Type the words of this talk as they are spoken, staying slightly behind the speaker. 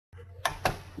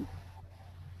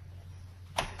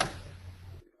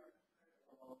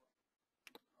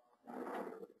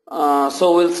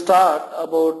So we'll start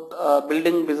about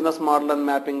building business model and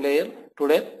mapping layer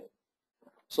today.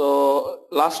 So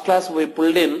last class we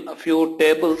pulled in a few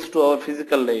tables to our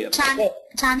physical layer.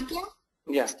 Chanakya?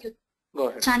 Yeah. Go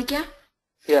ahead. Chanakya?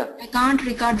 Yeah. I can't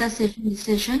record the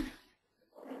session.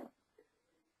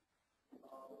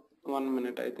 1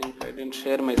 minute. I think I didn't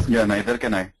share my screen. Yeah, neither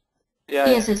can I. Yeah.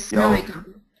 Yes. Now I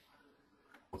can.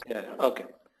 Yeah. Okay.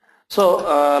 So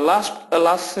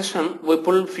last session we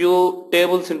pulled few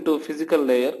tables into physical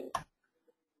layer.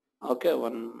 Okay.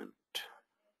 1 minute.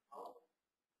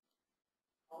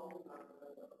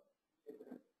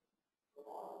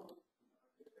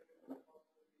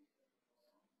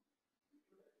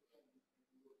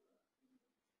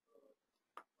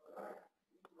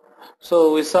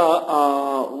 So we saw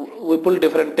we pulled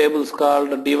different tables called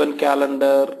D1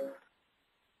 calendar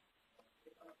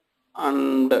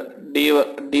and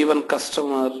D1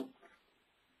 customer,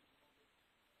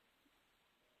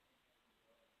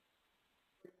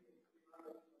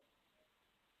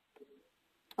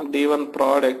 and D1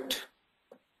 product,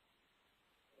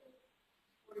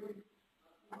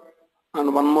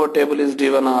 and one more table is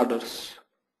D1 orders.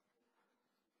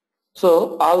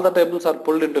 So all the tables are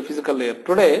pulled into physical layer.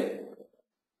 Today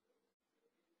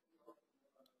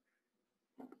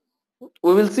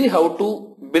we will see how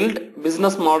to build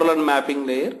business model and mapping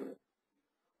layer,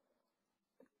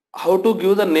 how to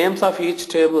give the names of each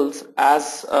tables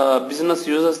as business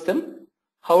uses them,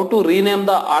 how to rename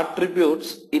the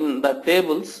attributes in the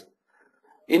tables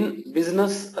in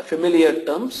business familiar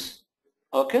terms,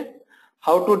 okay,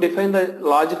 how to define the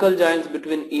logical joins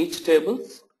between each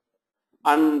tables,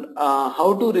 and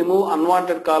how to remove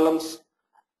unwanted columns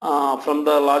from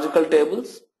the logical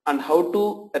tables, and how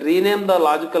to rename the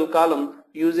logical column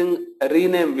using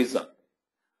rename visa.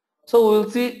 So we will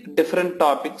see different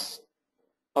topics.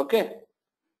 Okay.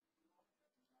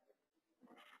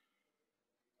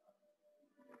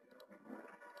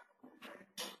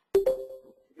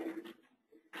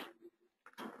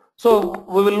 So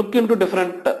we will look into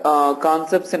different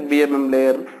concepts in BMM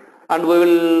layer, and we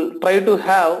will try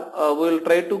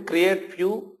to create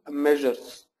few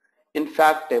measures in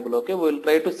fact table. Okay, we will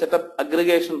try to set up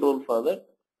aggregation rule further.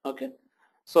 Okay,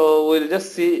 so we will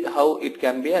just see how it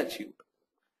can be achieved.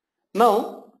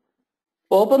 Now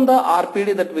open the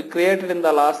RPD that we created in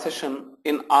the last session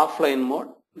in offline mode,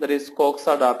 that is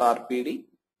coxa.rpd.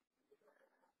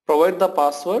 Provide the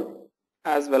password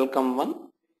as welcome1.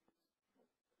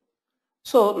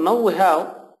 So now we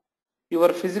have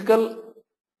your physical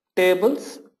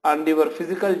tables and your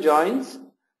physical joins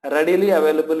readily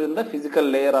available in the physical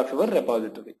layer of your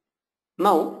repository.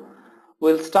 Now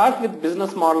we'll start with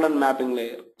business model and mapping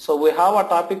layer. So we have a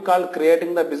topic called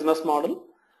creating the business model.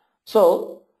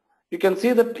 So you can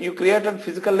see that you created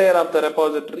physical layer of the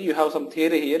repository. You have some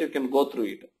theory here, you can go through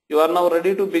it. You are now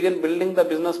ready to begin building the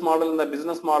business model in the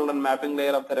business model and mapping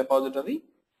layer of the repository.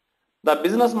 The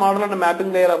business model and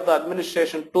mapping layer of the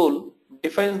administration tool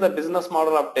defines the business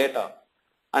model of data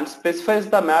and specifies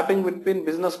the mapping between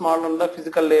business model and the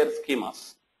physical layer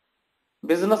schemas.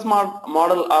 Business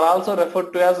model are also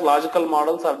referred to as logical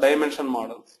models or dimension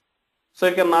models. So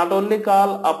you can not only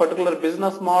call a particular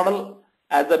business model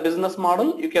as a business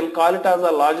model, you can call it as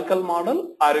a logical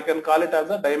model, or you can call it as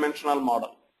a dimensional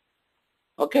model.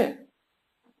 Okay.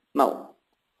 Now,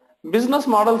 business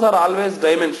models are always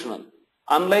dimensional.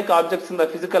 Unlike objects in the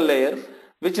physical layer,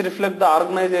 which reflect the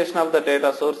organization of the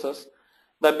data sources,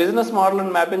 the business model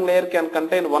and mapping layer can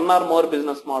contain one or more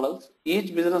business models.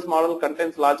 Each business model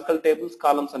contains logical tables,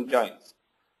 columns, and joins.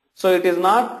 So it is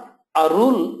not a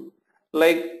rule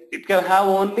like it can have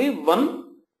only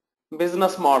one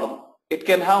business model. It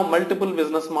can have multiple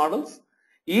business models.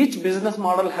 Each business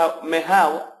model may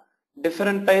have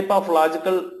different type of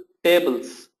logical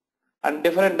tables and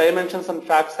different dimensions and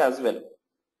facts as well.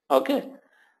 Okay,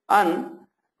 and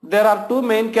there are two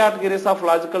main categories of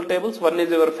logical tables. One is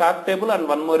your fact table and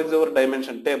one more is your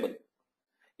dimension table.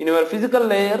 In your physical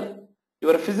layer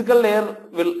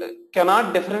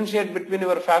cannot differentiate between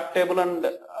your fact table and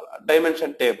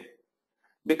dimension table,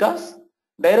 because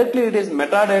directly it is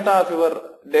metadata of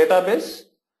your database.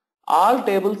 All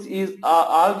tables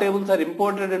are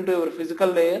imported into your physical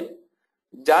layer.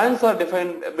 Joins are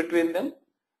defined between them,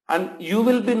 and you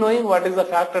will be knowing what is the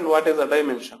fact and what is the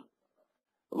dimension.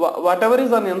 Whatever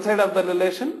is on the inside of the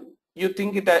relation,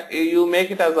 you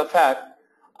make it as a fact,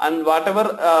 and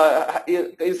whatever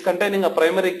is containing a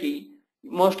primary key,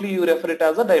 mostly you refer it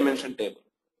as a dimension table.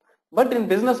 But in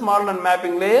business model and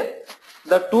mapping layer,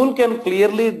 the tool can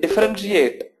clearly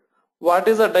differentiate what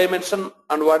is a dimension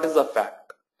and what is a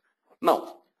fact.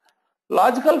 Now,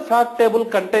 Logical fact table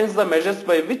contains the measures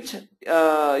by which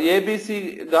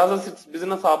ABC gauges its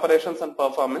business operations and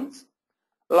performance.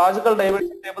 Logical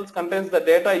dimension tables contains the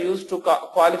data used to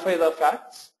qualify the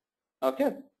facts.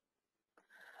 Okay.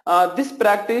 This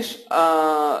practice,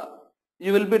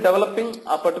 you will be developing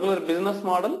a particular business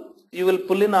model. You will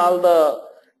pull in all the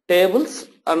tables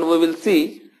and we will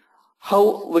see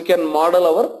how we can model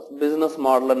our business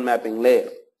model and mapping layer.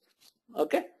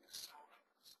 Okay.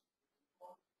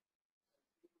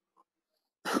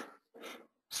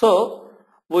 So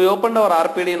we opened our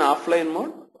RPD in offline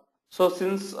mode. So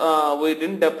since we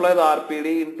didn't deploy the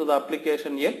RPD into the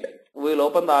application yet, we will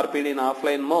open the RPD in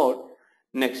offline mode.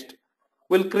 Next,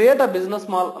 we'll create a business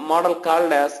model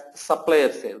called as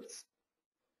supplier sales.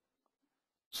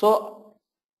 So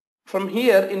from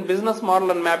here in business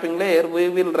model and mapping layer, we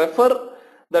will refer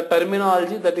the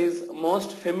terminology that is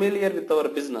most familiar with our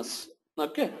business.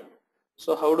 Okay.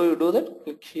 So how do you do that?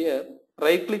 Click here,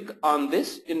 right click on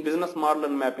this in business model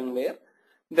and mapping layer.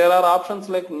 There are options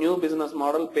like new business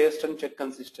model, paste and check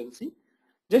consistency.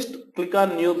 Just click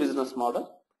on new business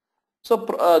model. So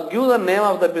give the name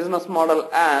of the business model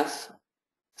as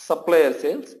supplier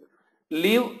sales.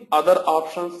 Leave other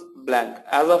options blank.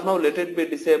 As of now, let it be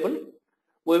disabled.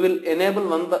 We will enable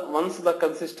once the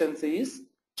consistency is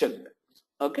checked.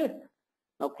 Okay.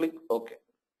 Now click OK.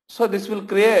 So this will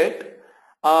create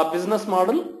a business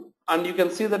model and you can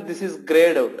see that this is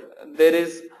grayed out. There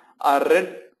is a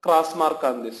red cross mark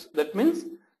on this. That means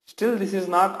still this is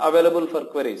not available for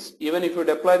queries. Even if you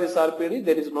deploy this RPD,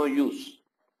 there is no use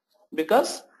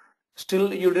because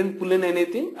still you didn't pull in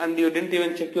anything and you didn't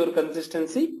even check your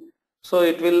consistency. So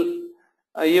it will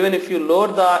even if you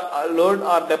load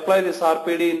or deploy this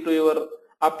RPD into your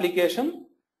application,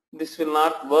 this will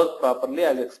not work properly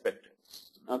as expected.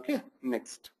 Okay,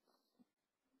 next.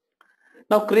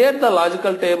 Now create the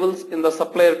logical tables in the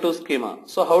supplier to schema.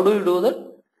 So how do you do that?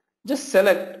 Just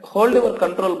hold your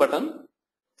control button,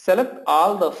 select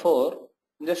all the four,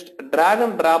 just drag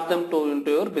and drop them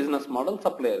into your business model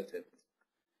supplier sales.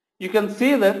 You can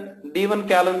see that D1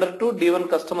 calendar 2, D1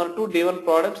 customer 2, D1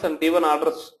 products and D1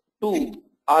 orders 2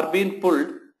 are being pulled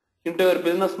into your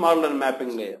business model and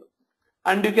mapping layer.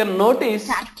 And you can notice.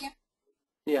 Chanakya?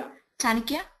 Yeah.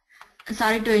 Chanakya?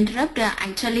 Sorry to interrupt.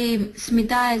 Actually,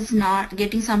 Smita is not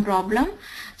getting some problem.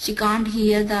 She can't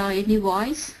hear any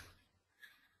voice.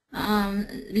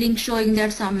 Link showing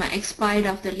that some expired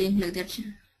of the link like that.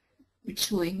 It's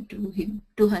showing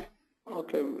to her.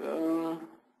 Okay.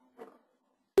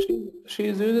 She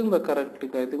is using the correct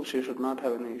link. I think she should not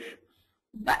have any issue.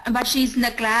 But she's in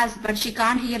the class, but she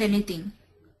can't hear anything.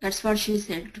 That's what she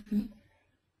said to me.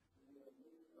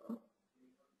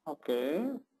 Okay.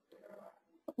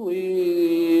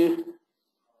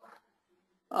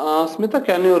 Smita,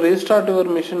 can you restart your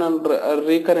machine and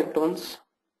reconnect once?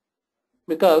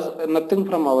 Because nothing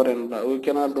from our end. We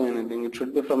cannot do anything. It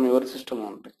should be from your system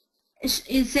only.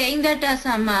 Is saying that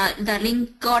the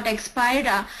link got expired.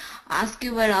 Ask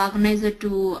your organizer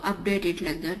to update it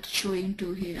like that, showing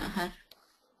to her.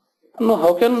 No,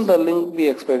 how can the link be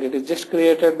expired? It is just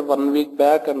created 1 week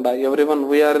back and everyone,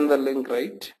 we are in the link,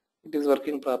 right? It is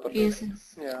working properly. Yes.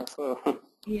 Yeah, so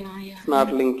Yeah. It's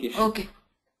not link issue. Okay.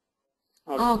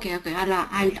 I'll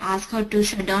ask her to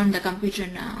shut down the computer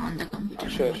on the computer.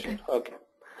 Sure. Okay.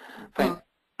 Fine.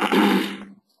 Oh.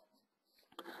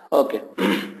 Okay.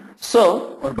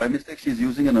 So. Or by mistake she's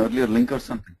using an earlier link or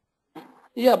something.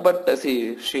 Yeah, but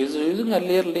see, she is using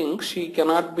earlier link. She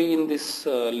cannot be in this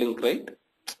link, right?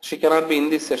 She cannot be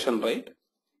in this session, right?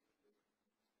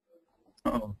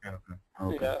 Oh, okay.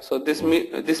 Yeah. So this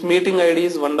meeting ID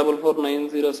is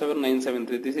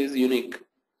 144907973. This is unique.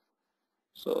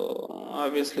 So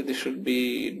obviously this should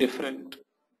be different.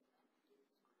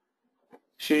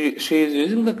 She is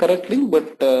using the correct link,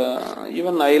 but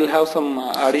even I'll have some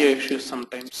audio issues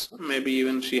sometimes. Maybe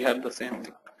even she had the same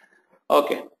thing.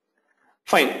 Okay.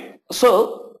 Fine.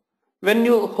 So when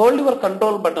you hold your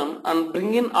control button and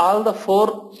bring in all the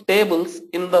 4 tables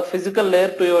in the physical layer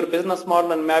to your business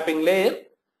model and mapping layer,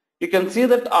 you can see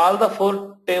that all the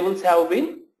 4 tables have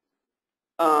been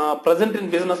present in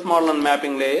business model and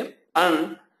mapping layer,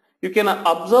 and you can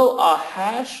observe a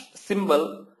hash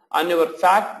symbol on your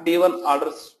fact D1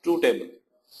 orders 2 table.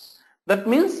 That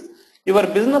means your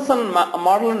business and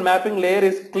model and mapping layer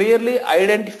is clearly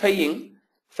identifying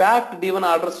fact D1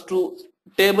 orders 2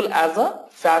 table as a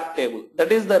fact table.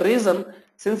 That is the reason,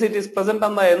 since it is present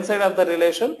on the inside of the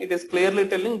relation, it is clearly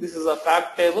telling this is a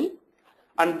fact table,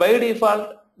 and by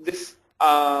default this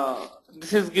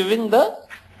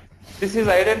is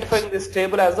identifying this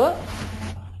table as a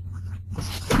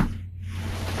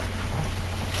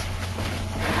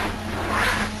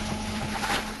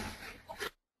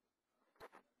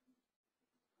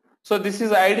So this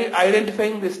is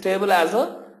identifying this table as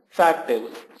a fact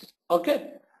table.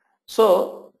 Okay.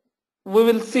 So we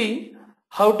will see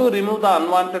how to remove the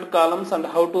unwanted columns and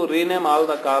how to rename all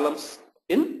the columns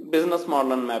in business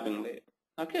model and mapping layer.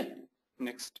 Okay.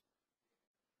 Next.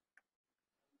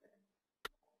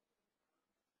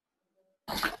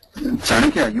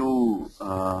 Chanakya, you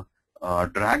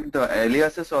dragged the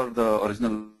aliases or the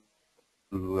original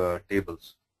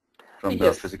tables from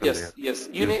the physical layer? Yes.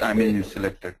 You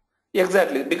selected.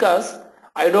 Exactly, because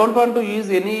I don't want to use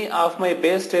any of my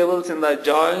base tables in the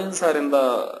joins or in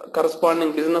the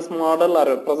corresponding business model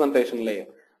or presentation layer.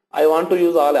 I want to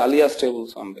use all alias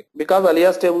tables only. Because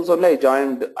alias tables only I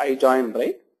joined,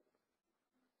 right?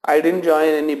 I didn't join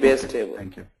any base table.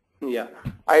 Thank you. Yeah,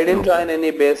 I didn't join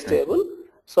any base table.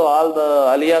 So all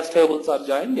the alias tables are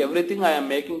joined. Everything I am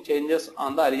making changes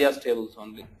on the alias tables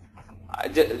only.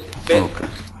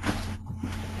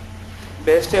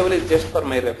 Base table is just for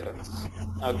my reference.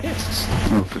 Okay.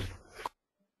 Okay.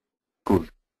 Cool.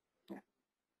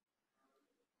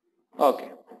 Okay.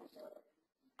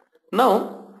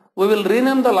 Now we will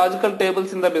rename the logical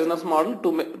tables in the business model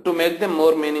to make them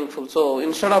more meaningful. So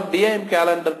instead of DIM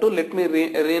calendar to let me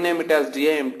rename it as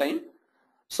DIM time.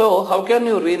 So how can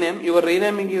you rename? Your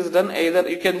renaming is done either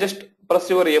you can just press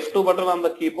your F2 button on the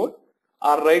keyboard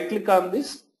or right click on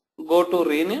this, go to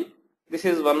rename. This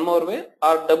is one more way,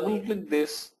 or double click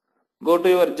this, go to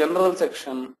your general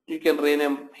section, you can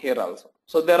rename here also.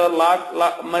 So there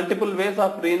are multiple ways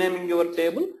of renaming your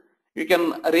table. You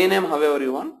can rename however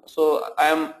you want. So I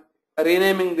am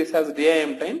renaming this as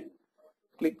DIM time.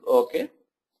 Click OK.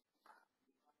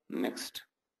 Next.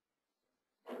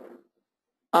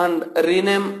 And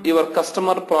rename your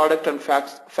customer, product and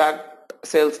fact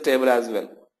sales table as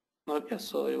well. Okay,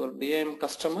 so your DIM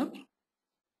customer,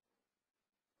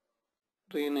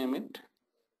 rename it,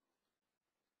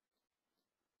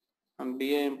 and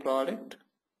DIM product,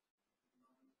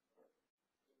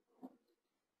 you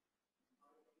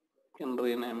can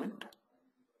rename it,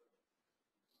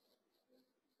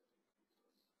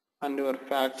 and your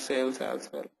fact sales as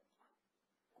well.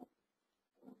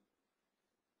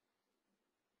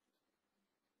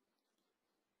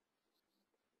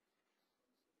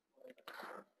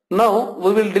 Now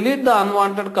we will delete the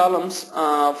unwanted columns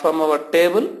from our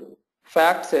table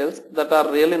fact sales that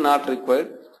are really not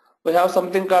required. We have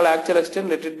something called actual extent,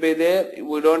 let it be there.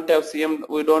 We don't have CM,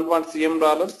 we don't want CM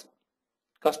dollars,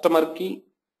 customer key,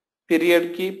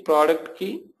 period key, product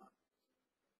key,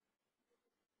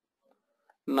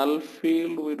 null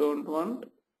field we don't want,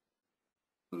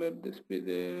 let this be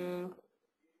there.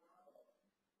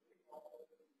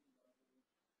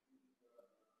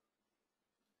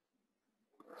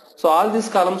 So all these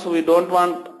columns we don't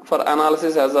want for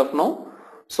analysis as of now.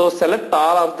 So select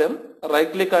all of them, right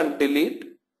click and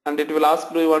delete, and it will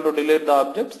ask, do you want to delete the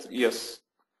objects? Yes.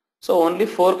 So only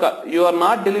 4, you are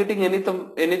not deleting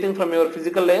anything from your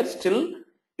physical layer, still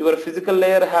your physical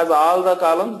layer has all the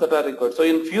columns that are required. So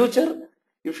in future,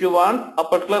 if you want a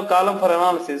particular column for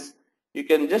analysis, you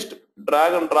can just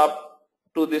drag and drop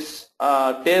to this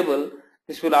table.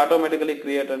 This will automatically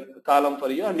create a column for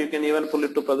you, and you can even pull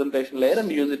it to presentation layer and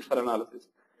use it for analysis.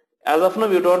 As of now,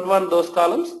 you don't want those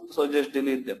columns, so just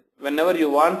delete them. Whenever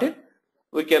you want it,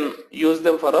 we can use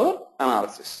them for our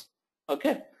analysis.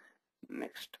 Okay.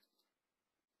 Next.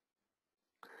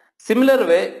 Similar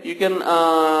way, you can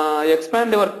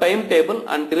expand your timetable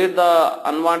and delete the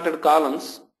unwanted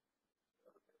columns.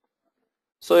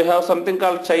 So you have something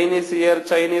called Chinese year,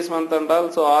 Chinese month and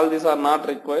all. So all these are not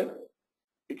required.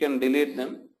 You can delete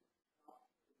them.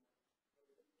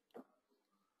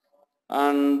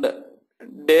 And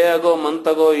day ago, month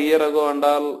ago, year ago and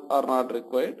all are not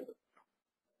required.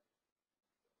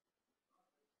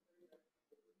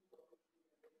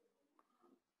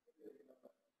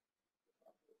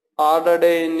 Order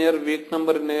day in year, week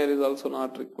number in year is also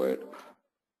not required.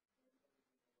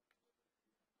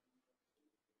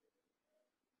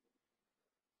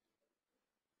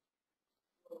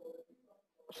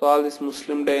 So all this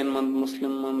Muslim day in month,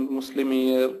 Muslim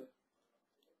year.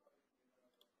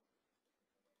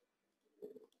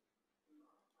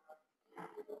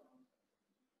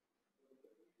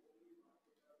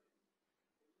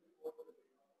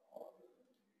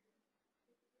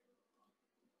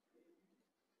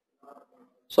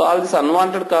 So all these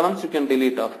unwanted columns you can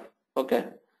delete off. Okay.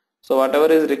 So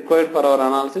whatever is required for our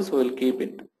analysis, we will keep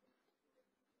it.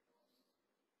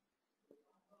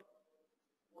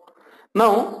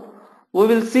 Now we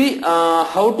will see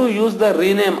how to use the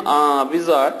rename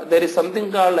wizard. There is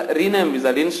something called rename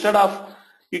wizard. Instead of,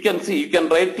 you can see, you can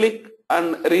right click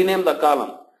and rename the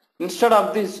column. Instead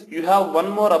of this, you have one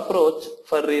more approach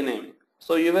for rename.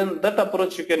 So even that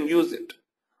approach you can use it.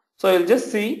 So you'll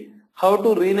just see how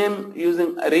to rename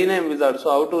using a rename wizard. So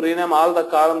how to rename all the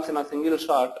columns in a single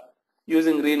shot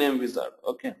using rename wizard.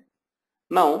 Okay.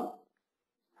 Now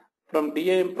from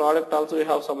DIM product also we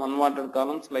have some unwanted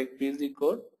columns like PG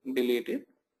code, delete it.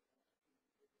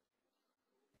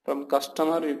 From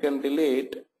customer you can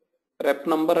delete rep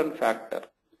number and factor.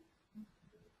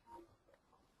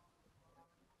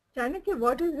 Chanakya,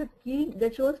 what is the key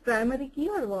that shows primary key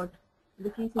or what? The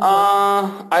key symbol.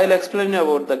 I'll explain you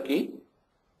about the key.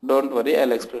 Don't worry,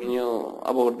 I'll explain you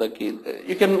about the key.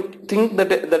 You can think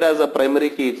that as a primary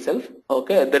key itself.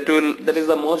 Okay, that is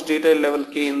the most detailed level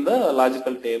key in the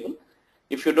logical table.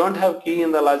 If you don't have key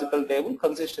in the logical table,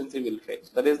 consistency will fail.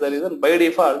 That is the reason. By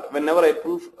default, whenever I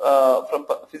pull from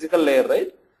physical layer,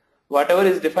 right, whatever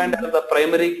is defined as the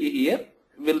primary key here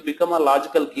will become a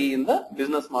logical key in the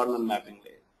business model and mapping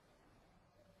layer.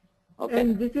 Okay.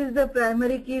 And this is the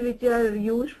primary key which are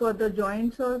used for the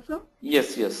joints also?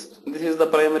 Yes, yes. This is the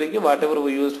primary key, whatever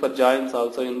we used for joints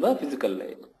also in the physical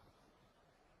layer.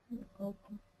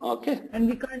 Okay. Okay. And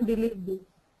we can't delete this?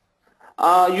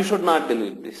 You should not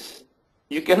delete this.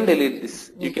 You can delete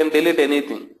this. You can delete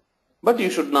anything. But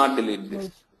you should not delete this.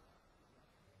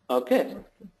 Okay.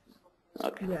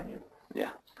 Okay. Yeah. Yeah.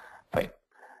 Fine.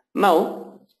 Now,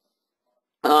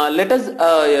 let us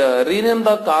rename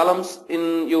the columns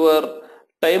in your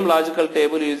time logical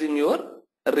table using your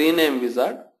rename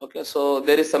wizard. Okay, so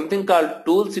there is something called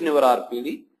tools in your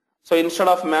RPD. So instead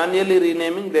of manually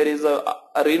renaming, there is a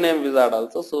rename wizard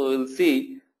also. So we'll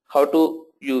see how to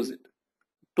use it.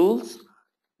 Tools,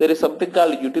 there is something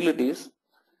called utilities,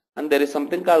 and there is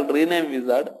something called rename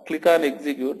wizard. Click on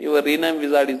execute. Your rename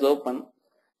wizard is open.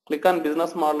 Click on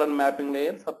business model and mapping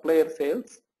layer, supplier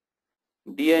sales,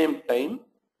 DIM time.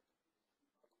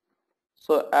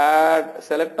 So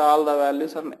select all the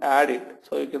values and add it.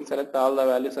 So you can select all the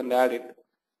values and add it.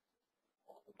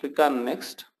 Click on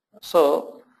next.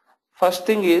 So first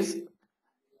thing is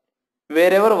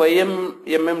wherever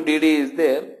YMMDD is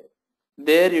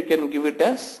there you can give it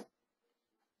as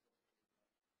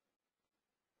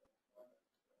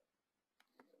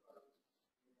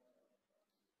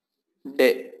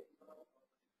day.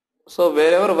 So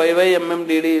wherever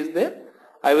YYMMDD is there,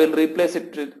 I will replace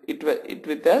it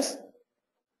with as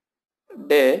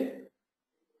day.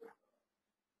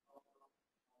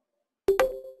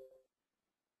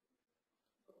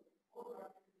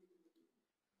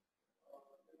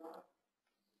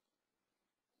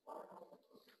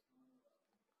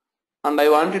 And I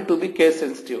want it to be case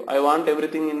sensitive. I want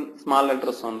everything in small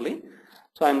letters only.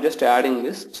 So I am just adding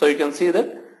this. So you can see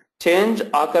that change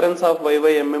occurrence of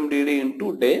YYMMDD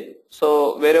into day.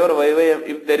 So wherever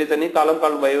if there is any column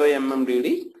called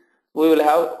YYMMDD, we will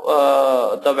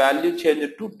have the value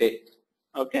changed to day.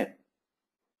 Okay.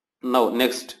 Now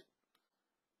next,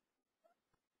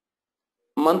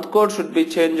 month code should be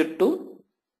changed to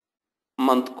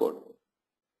month code.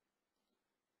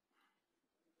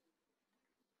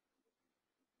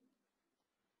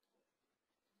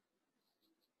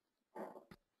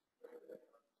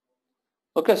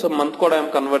 Okay, so month code I am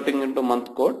converting into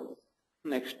month code.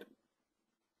 Next.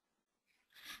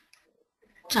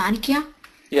 Chanakya?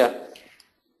 Yeah.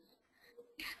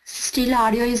 Still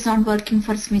audio is not working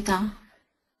for Smita.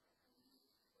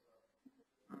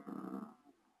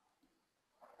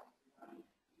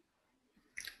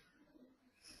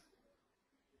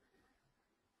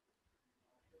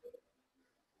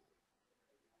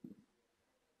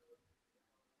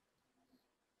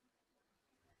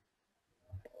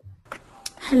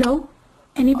 Hello,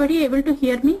 anybody able to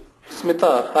hear me?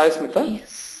 Smita, hi Smita.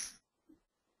 Yes.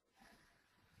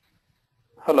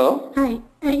 Hello. Hi,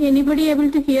 anybody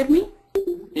able to hear me?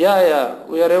 Yeah,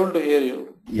 we are able to hear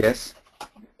you. Yes.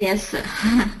 Yes.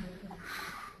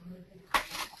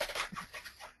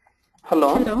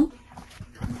 Hello. Hello.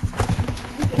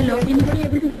 Hello, anybody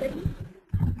able to hear me?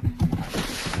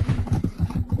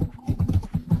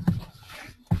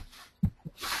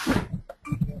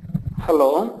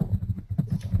 Hello.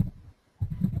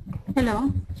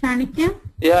 Hello, Chanakya?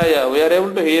 Yeah, we are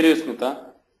able to hear you, Smita.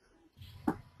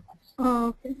 Oh,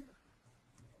 okay.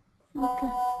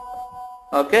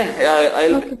 Okay. Yeah,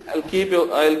 I'll keep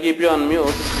you on mute.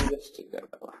 Just take that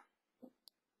away.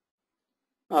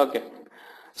 Okay.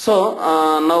 So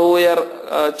now we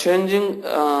are changing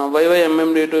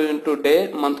YYMMD into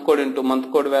day, month code into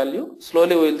month code value.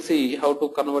 Slowly we will see how to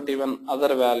convert even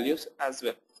other values as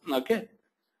well. Okay.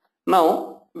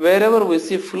 Now wherever we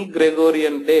see full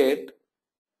Gregorian date,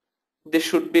 this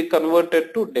should be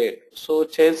converted to date. So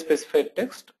change specified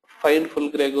text, find full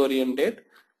Gregorian date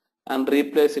and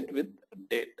replace it with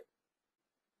date.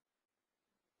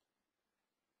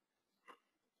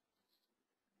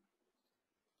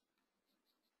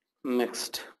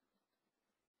 Next.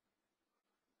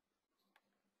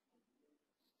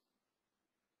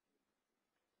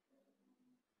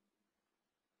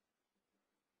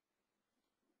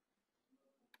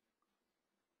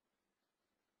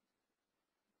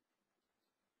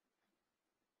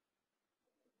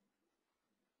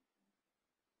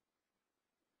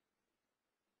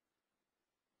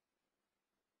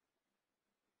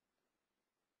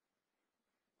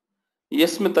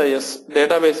 Yes, Smita, yes.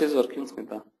 Database is working,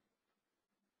 Smita.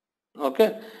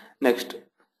 Okay. Next.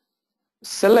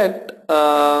 Select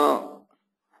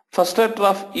first letter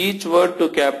of each word to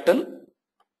capital.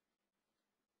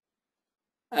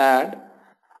 Add.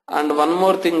 And one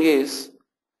more thing is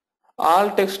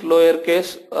all text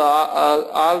lowercase.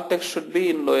 All text should be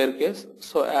in lowercase.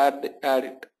 So add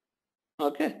it.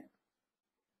 Okay.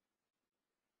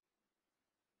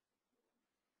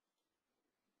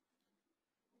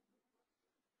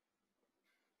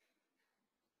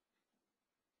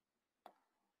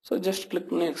 So just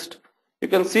click next. You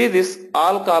can see this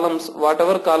all columns,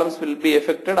 whatever columns will be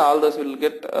affected, all those will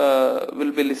get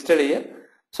will be listed here.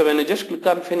 So when you just click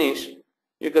on finish,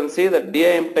 you can see that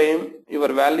DIM time,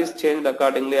 your values changed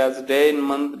accordingly as day in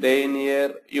month, day in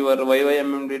year. Your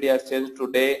YYMMDD has changed to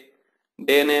day,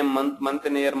 day name, month, month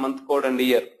in year, month code and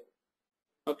year.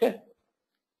 Okay.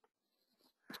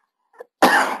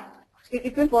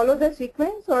 It will follow the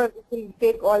sequence or it will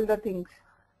take all the things?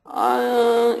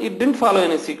 It didn't follow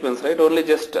any sequence, right? Only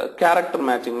just character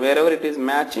matching. Wherever it is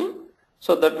matching,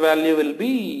 so that value will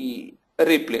be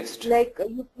replaced. Like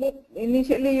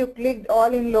initially you clicked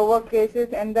all in lower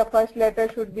cases and the first letter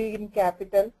should be in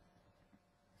capital.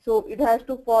 So it has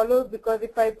to follow, because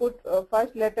if I put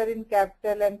first letter in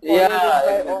capital and followed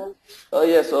it by all. Oh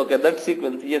yes, okay. That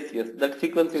sequence, yes. That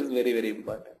sequence is very, very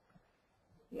important.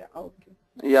 Yeah, okay.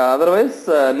 Yeah, otherwise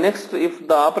next if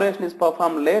the operation is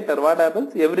performed later, what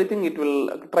happens? Everything it will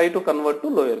try to convert to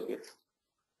lowercase.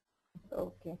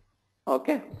 Okay.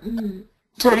 Okay.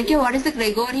 Chanakya, what is the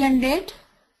Gregorian date?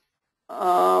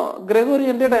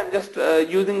 Gregorian date, I am just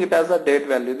using it as a date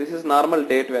value. This is normal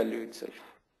date value itself.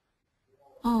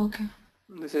 Oh, okay.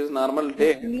 This is normal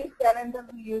date. English calendar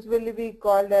will usually be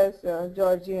called as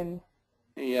Georgian.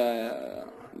 Yeah,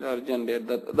 Georgian date,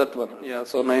 that one. Yeah,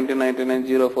 so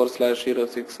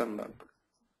 1999-04/06 and that.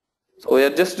 So we are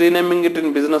just renaming it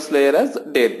in business layer as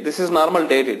date. This is normal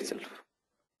date itself.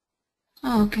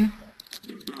 Oh, okay.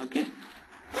 Okay.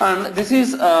 And this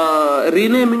is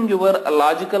renaming your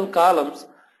logical columns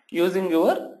using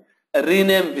your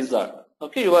rename wizard.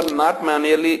 Okay, you are not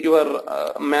manually, you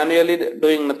are manually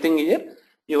doing nothing here.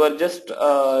 You are just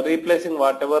replacing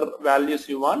whatever values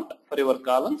you want for your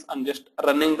columns and just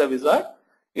running the wizard.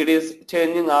 It is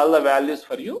changing all the values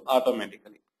for you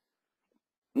automatically.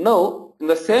 Now, in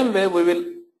the same way, we will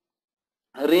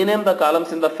rename the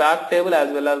columns in the fact table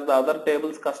as well as the other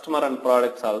tables, customer and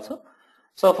products also.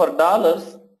 So for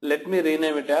dollars, let me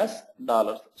rename it as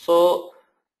dollars. So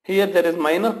here there is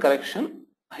minor correction.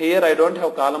 Here I don't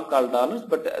have column called dollars,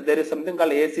 but there is something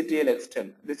called ACTL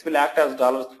extend. This will act as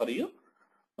dollars for you.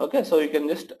 Okay, so you can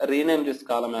just rename this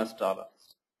column as dollars.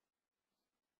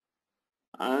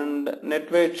 And net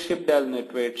weight shipped as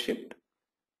net weight shipped.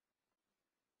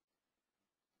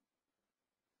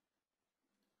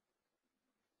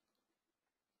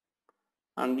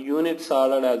 And units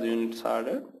ordered as units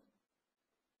ordered.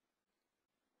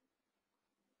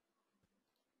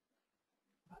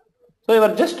 So you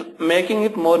are just making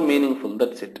it more meaningful,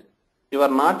 that's it. You are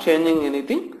not changing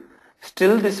anything.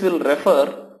 Still this will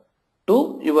refer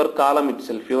to your column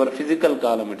itself, your physical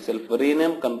column itself.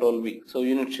 Rename control V, so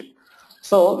unit ship.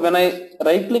 So when I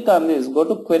right click on this, go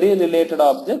to query related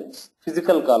objects,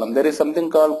 physical column. There is something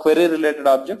called query related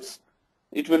objects.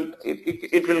 It will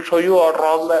show you what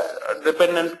all the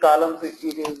dependent columns it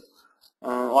is,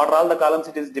 what all the columns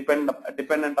it is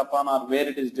dependent upon or where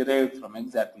it is derived from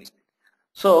exactly.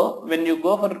 So when you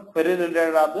go for query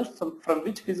related objects, from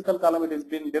which physical column it is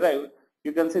being derived,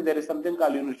 you can see there is something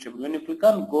called unit shipped. When you click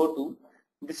on go to,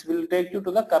 this will take you to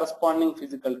the corresponding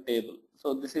physical table.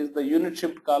 So this is the unit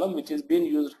shipped column which is being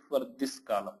used for this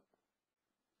column.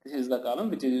 This is the column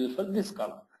which is used for this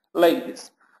column, like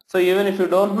this. So even if you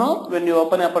don't know, when you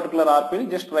open a particular RPD,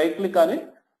 just right click on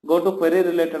it, go to query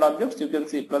related objects, you can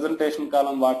see presentation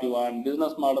column what you want,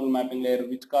 business model mapping layer,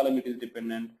 which column it is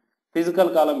dependent, physical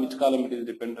column, which column it is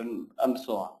dependent, and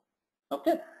so on.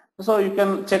 Okay, so you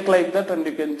can check like that and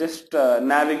you can just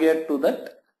navigate to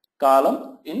that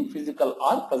column in physical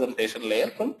or presentation layer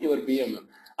from your BMM,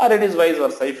 or it is vice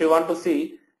versa. If you want to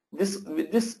see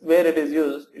this where it is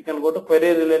used, you can go to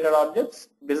query related objects,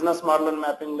 business model and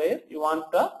mapping layer, you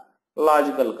want the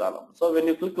logical column. So when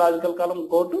you click logical column,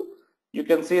 go to you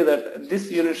can see that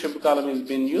this unit shipped column is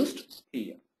being used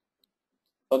here.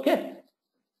 Okay,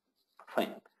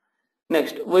 fine.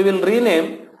 Next, we will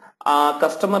rename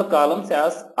customer columns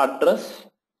as address,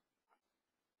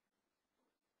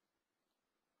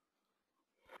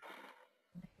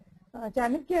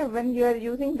 Chanakya, when you are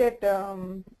using that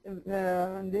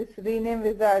this rename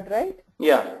wizard, right?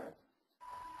 yeah.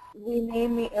 We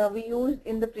used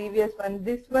in the previous one.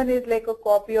 This one is like a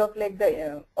copy of like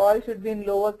the all should be in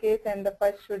lowercase and the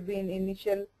first should be in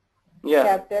initial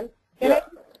capital. Can I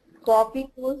copy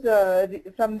those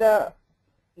from the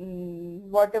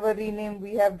whatever rename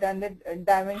we have done it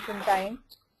dimension time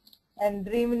and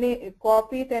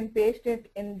copy it and paste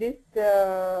it in this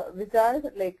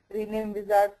wizard, like rename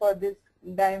wizard for this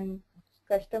dime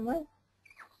customer?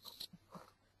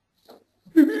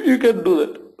 You can do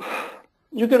that.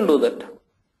 You can do that.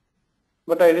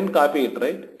 But I didn't copy it,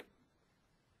 right?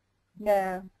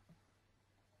 Yeah.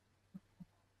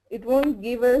 It won't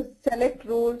give us select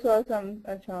rules or some.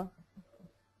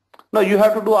 No, you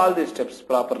have to do all these steps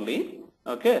properly.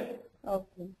 Okay.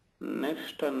 Okay.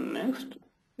 Next and next.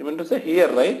 You meant to say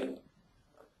here, right?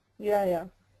 Yeah, yeah.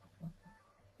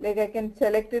 Like I can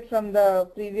select it from the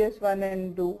previous one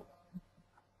and do.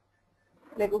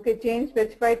 Like, okay, change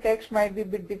specified text might be a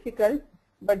bit difficult,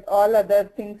 but all other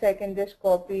things I can just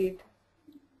copy it.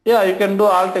 Yeah, you can do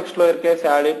all text lowercase,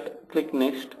 add it, click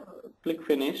next, click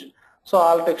finish. So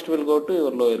all text will go to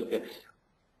your lowercase.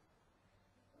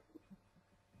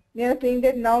 You are saying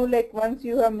that now, like once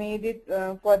you have made it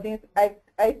for this,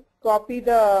 I copy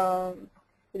the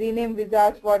rename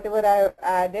wizards, whatever I have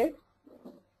added,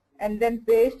 and then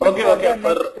paste it Okay, for okay.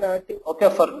 the next. Okay,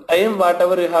 for time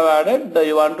whatever you have added,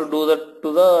 you want to do that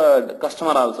to the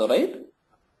customer also, right?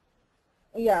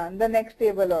 Yeah, the next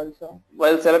table also.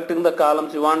 While selecting the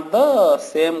columns, you want the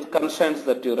same constraints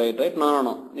that you write, right?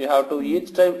 No. You have to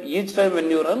each time when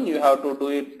you run, you have to do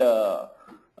it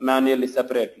manually,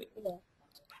 separately. Yeah.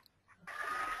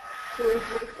 So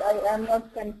I am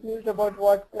not confused about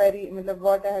what query,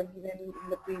 what I have given in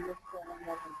the previous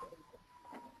one.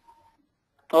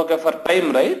 Okay, for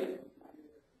time, right?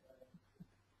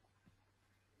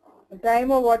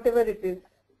 Time or whatever it is.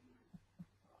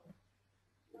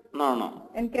 No.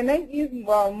 And can I give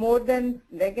more than,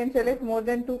 I can select more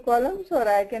than 2 columns, or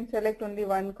I can select only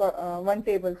one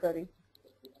table, sorry?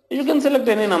 You can select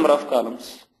any number of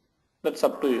columns. That's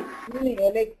up to you.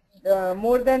 Like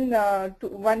more than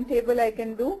 1 table I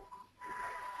can do?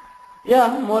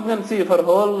 Yeah, more than, see, for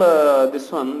whole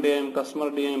this one, DM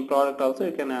customer, DM product also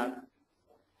you can add.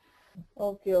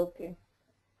 Okay.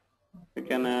 You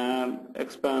can add,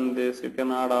 expand this, you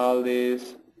can add all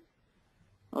these.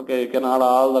 Okay, you can add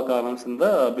all the columns in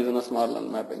the business model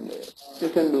and mapping layer. You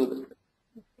can do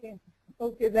that.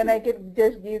 Okay, then I can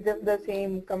just give them the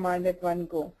same command at one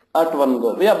go. At one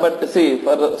go. Yeah, but see,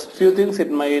 for a few things it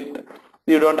might,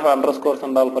 you don't have underscores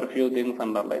and all for few things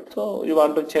and all, right? So you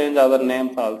want to change other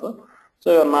names also.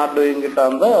 So you are not doing it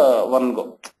on the one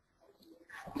go.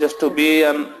 Just to be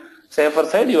on safer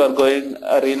side, you are going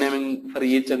renaming for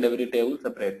each and every table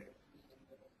separately.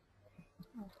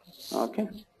 Okay.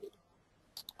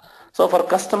 So for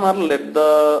customer, let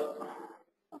the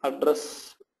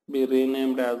address be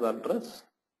renamed as address.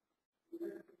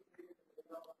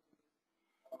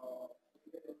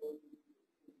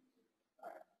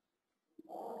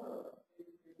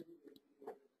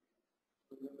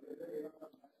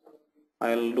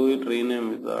 I'll do it rename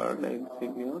wizard,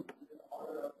 execute.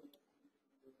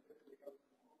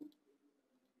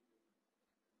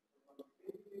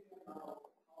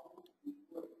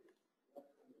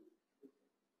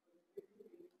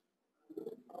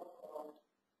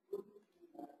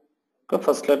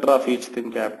 First letter of each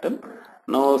thing capital.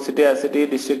 Now city as city,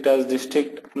 district as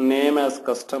district, name as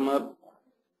customer.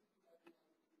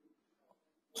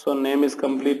 So name is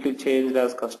completely changed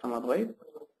as customer, right?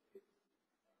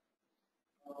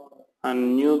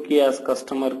 And new key as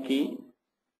customer key.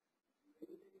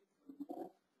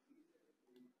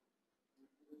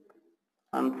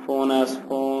 And phone as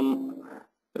phone,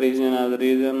 region as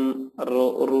region,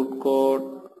 root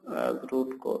code as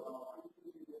root code.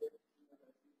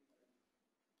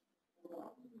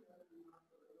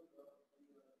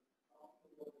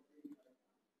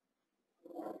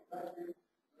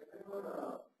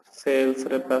 Sales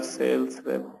rep as sales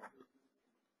rep.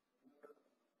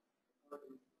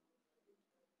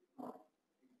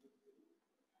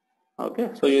 Okay,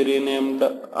 so you renamed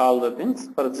all the things.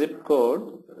 For zip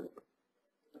code,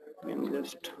 you can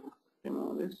just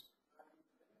remove this,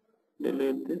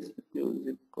 delete this, use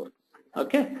zip code.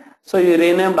 Okay, so you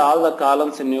renamed all the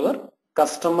columns in your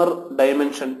customer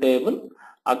dimension table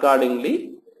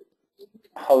accordingly.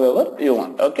 however you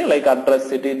want. Okay, like address,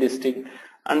 city, district,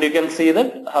 and you can see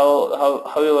that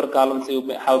how your columns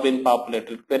have been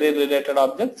populated. Query related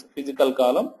objects, physical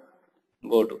column,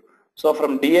 go to. So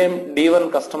from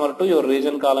D1 customer to your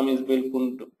region column is being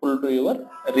pulled to your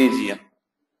region.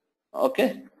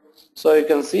 Okay, so you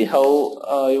can see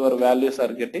how your values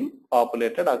are getting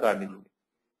populated accordingly.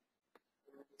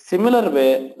 Similar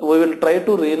way, we will try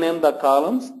to rename the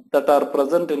columns that are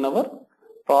present in our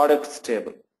products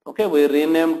table. Okay, we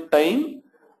renamed time,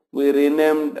 we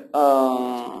renamed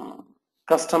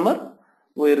customer,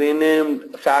 we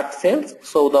renamed fact sales.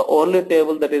 So the only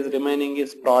table that is remaining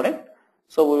is product.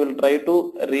 So we will try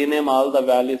to rename all the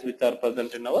values which are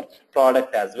present in our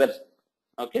product as well.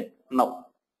 Okay, now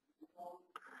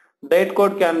date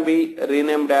code can be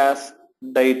renamed as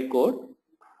date code.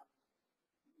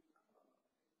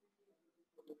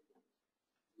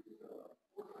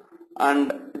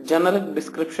 And generic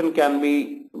description can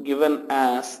be given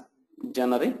as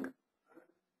generic.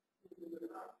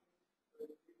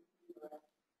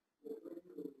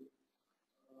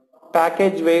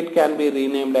 Package weight can be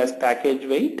renamed as package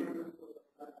weight.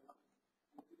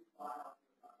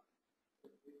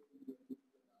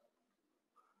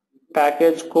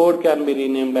 Package code can be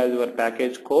renamed as your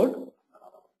package code.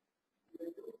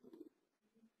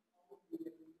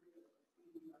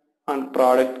 And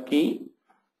product key.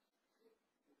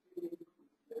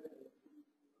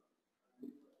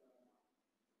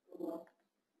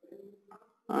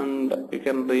 And you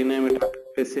can rename it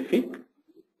specific.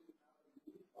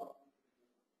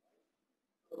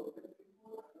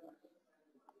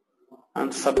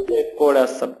 And subtype code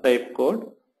as subtype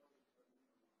code.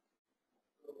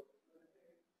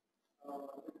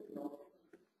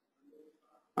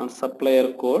 And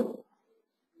supplier code.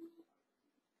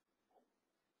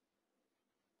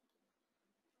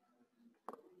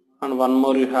 And one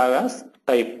more you have as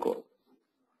type code.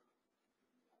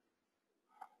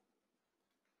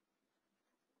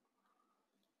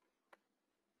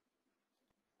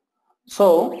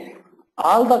 So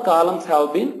all the columns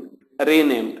have been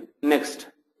renamed. Next,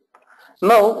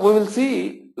 now we will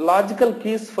see logical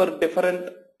keys for different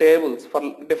tables, for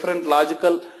different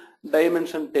logical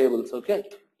dimension tables. Okay,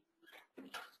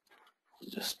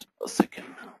 just a second.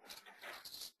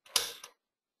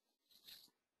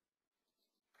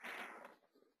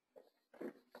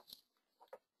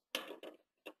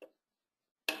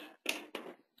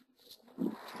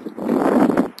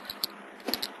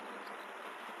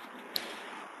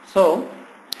 So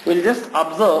we'll just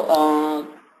observe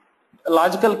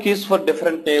logical keys for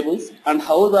different tables and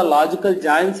how the logical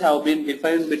joins have been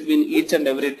defined between each and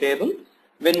every table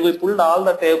when we pulled all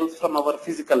the tables from our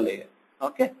physical layer.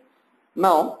 Okay.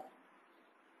 Now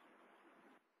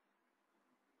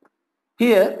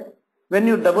here when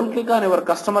you double click on your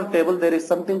customer table, there is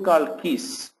something called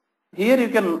keys. Here you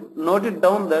can note it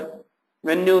down that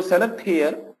when you select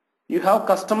here, you have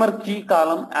customer key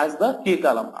column as the key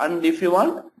column, and if you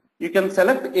want, you can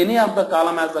select any of the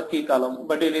column as a key column,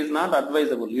 but it is not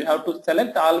advisable. You have to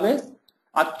select always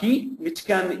a key which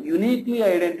can uniquely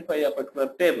identify a particular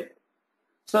table.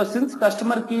 So since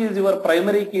customer key is your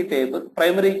primary key table,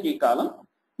 primary key column,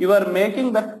 you are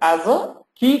making that as a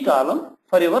key column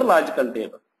for your logical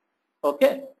table.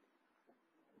 Okay.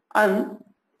 And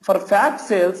for fact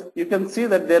sales, you can see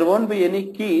that there won't be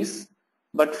any keys,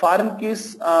 but foreign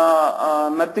keys,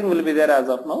 nothing will be there as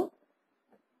of now,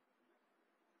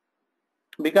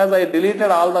 because I deleted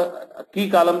all the key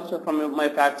columns from my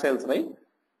fact sales, right?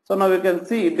 So now you can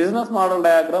see business model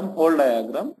diagram, whole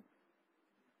diagram.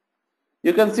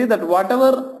 You can see that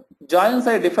whatever joins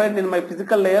I defined in my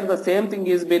physical layer, the same thing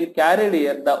is being carried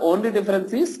here. The only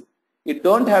difference is it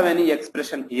don't have any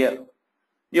expression here.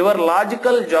 Your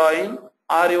logical join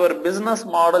or your business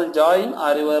model join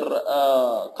or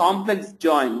your complex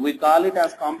join, we call it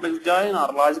as complex join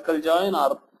or logical join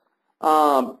or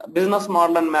business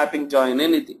model and mapping join,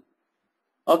 anything.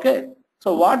 Okay,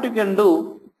 so what you can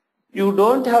do, you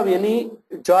don't have any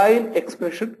join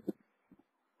expression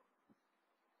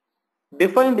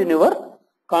defined in your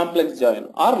complex join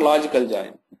or logical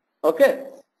join. Okay,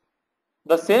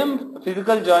 the same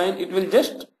physical join, it will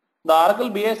just, the Oracle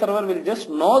BI server will just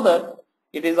know that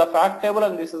it is a fact table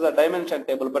and this is a dimension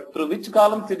table, but through which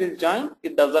columns it is joined,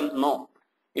 it doesn't know.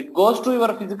 It goes to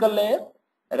your physical layer,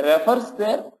 refers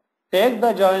there, take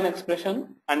the join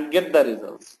expression and get the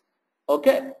results.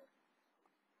 Okay,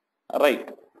 right.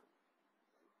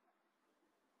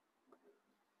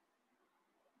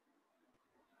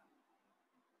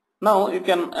 Now you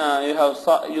can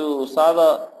you saw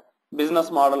the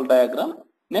business model diagram.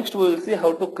 Next we will see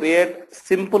how to create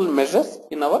simple measures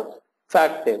in our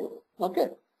fact table. Okay,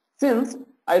 since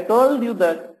I told you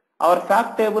that our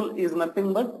fact table is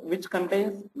nothing but which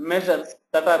contains measures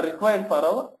that are required for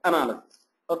our analysis.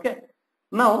 Okay.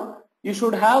 Now you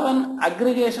should have an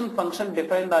aggregation function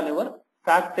defined on your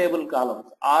fact table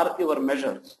columns or your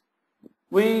measures.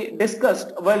 We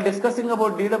discussed, while discussing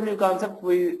about DW concept,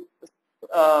 we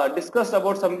discussed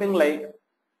about something like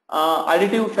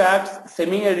additive facts,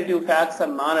 semi-additive facts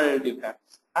and non-additive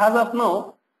facts. As of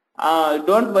now,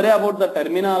 don't worry about the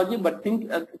terminology, but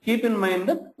keep in mind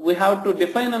that we have to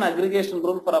define an aggregation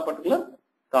rule for a particular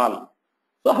column.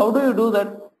 So how do you do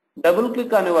that? Double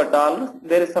click on your dollars.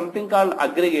 There is something called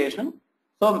aggregation.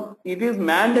 So it is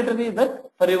mandatory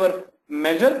that for your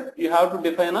measure you have to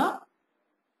define a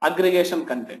aggregation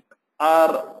content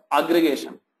or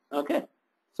aggregation. Okay.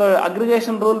 So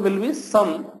aggregation rule will be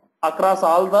sum across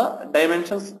all the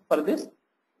dimensions for this.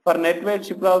 For net weight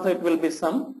shipped also it will be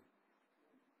sum.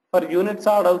 For units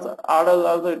ordered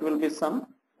also it will be sum.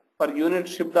 For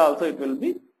units shipped also it will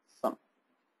be sum.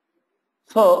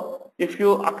 So if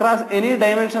you across any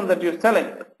dimension that you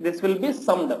select, this will be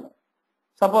summed up.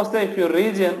 Suppose if you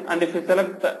region and if you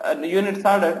select units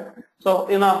ordered, so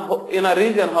in a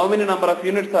region how many number of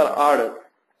units are ordered,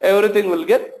 everything will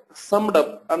get summed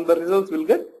up and the results will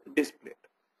get displayed.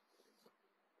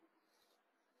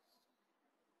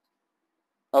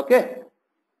 Okay,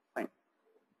 fine.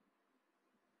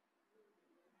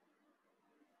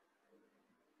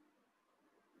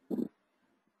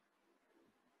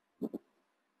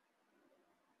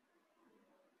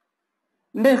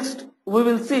 Next, we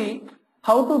will see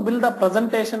how to build a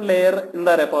presentation layer in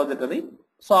the repository.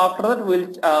 So after that,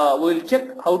 we'll check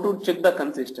how to check the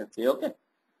consistency. Okay.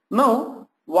 Now,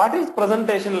 what is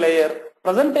presentation layer?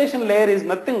 Presentation layer is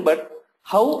nothing but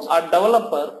how a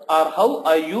developer or how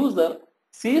a user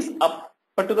sees a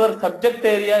particular subject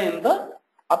area in the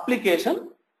application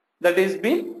that is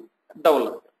being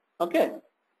developed. Okay.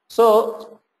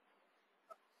 So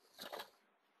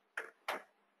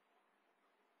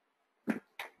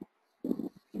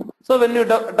when you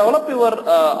develop your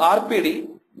RPD,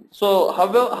 so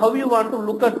how you want to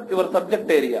look at your subject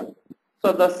area?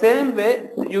 So the same way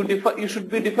you should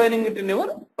be defining it in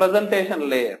your presentation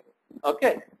layer.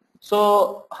 Okay.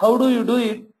 So how do you do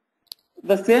it?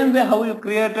 The same way how you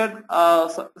created a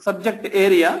subject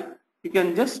area, you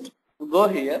can just go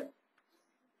here,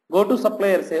 go to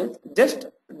supplier sales, just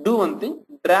do one thing,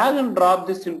 drag and drop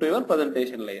this into your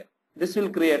presentation layer. This will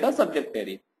create a subject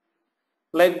area.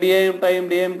 Like DIM time,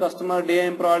 DIM customer,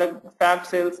 DIM product, fact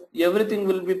sales, everything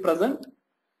will be present.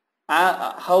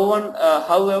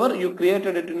 However, you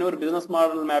created it in your business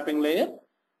model mapping layer,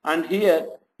 and here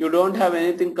you don't have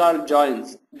anything called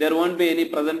joins. There won't be any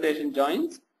presentation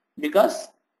joins because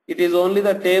it is only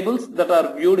the tables that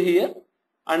are viewed here,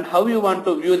 and how you want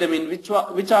to view them, in which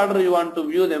order you want to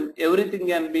view them, everything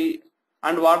can be,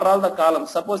 and what are all the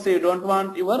columns. Suppose you don't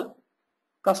want your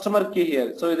customer key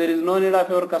here, so there is no need of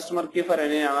your customer key for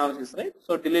any analysis, right?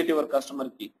 So delete your customer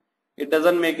key. It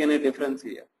doesn't make any difference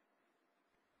here.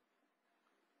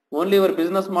 Only your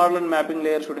business model and mapping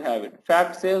layer should have it.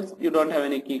 Fact sales, you don't have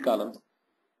any key columns,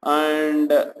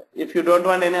 and if you don't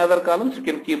want any other columns, you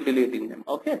can keep deleting them.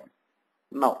 Okay.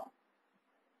 Now,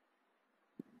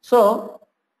 so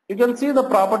you can see the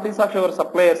properties of your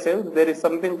supplier sales. There is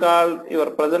something called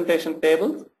your presentation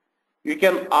tables. You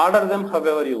can order them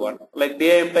however you want. Like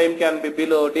DIM time can be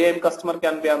below, DIM customer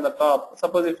can be on the top.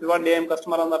 Suppose if you want DIM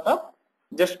customer on the top,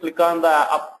 just click on the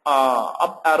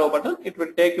up arrow button. It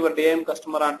will take your DIM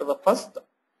customer onto the first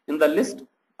in the list,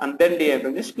 and then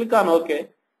DIM. Just click on OK.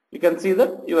 You can see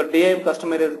that your DIM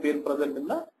customer is being present in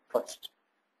the first.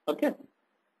 Okay.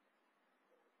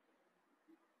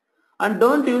 And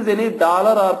don't use any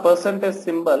dollar or percentage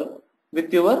symbol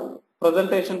with your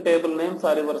presentation table names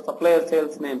or your supplier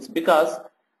sales names, because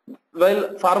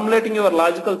while formulating your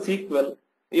logical SQL,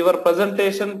 your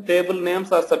presentation table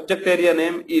names or subject area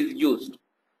name is used.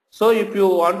 So if you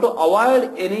want to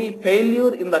avoid any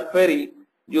failure in the query,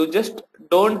 you just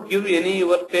don't give any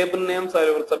your table names or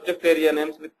your subject area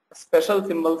names with special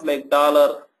symbols like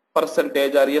dollar,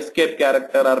 percentage or escape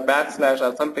character or backslash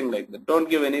or something like that. Don't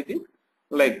give anything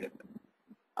like that.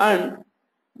 And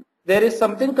there is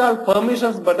something called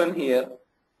permissions button here.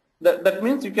 That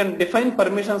means you can define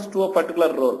permissions to a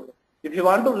particular role. If you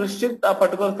want to restrict a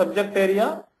particular subject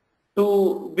area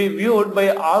to be viewed by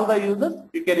all the users,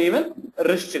 you can even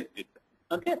restrict it.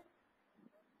 Okay.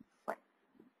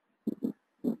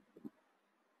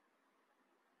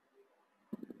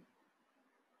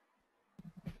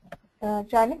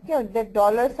 Chanakya, the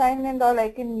dollar sign and all, I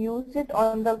can use it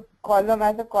on the column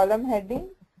as a column heading?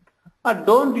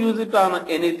 Don't use it on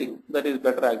anything. That is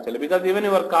better actually, because even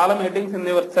your column headings in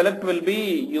your select will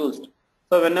be used.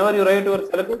 So whenever you write your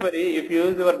select query, if you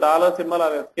use your dollar symbol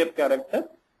or escape character,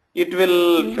 it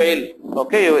will fail.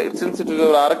 Okay, since it is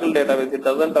your Oracle database, it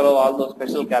doesn't allow all those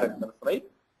special characters, right,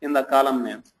 in the column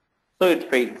names. So it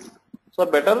fails. So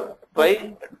better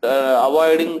try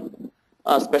avoiding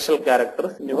special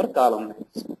characters in your column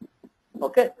names.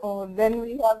 Okay. Oh, then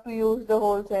we have to use the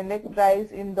whole select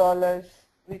price in dollars.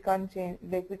 We can't change,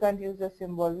 like we can't use the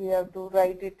symbol. We have to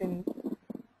write it in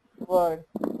Word.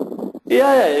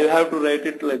 Yeah, you have to write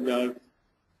it like that.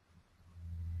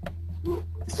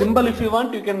 Symbol, if you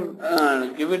want, you can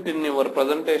give it in your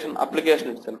presentation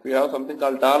application itself. You have something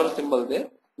called dollar symbol there.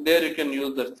 There you can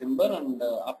use that symbol and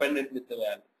append it with the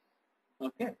value.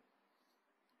 Okay.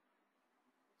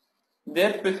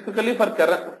 There specifically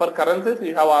for currencies,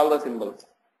 you have all the symbols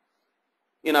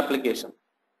in application.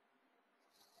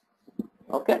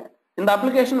 Okay. In the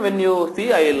application, when you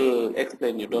see, I will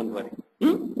explain you. Don't worry.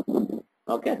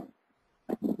 Okay.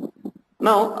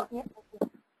 Now, Yeah.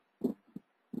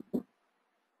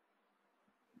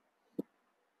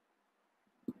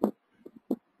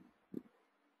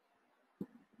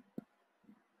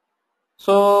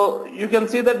 so you can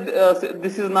see that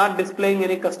this is not displaying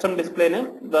any custom display name.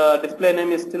 The display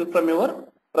name is still from your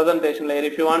presentation layer.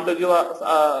 If you want to give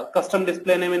a custom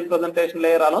display name in presentation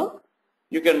layer alone,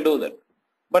 you can do that.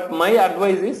 But my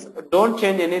advice is don't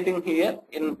change anything here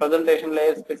in presentation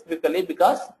layer specifically,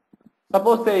 because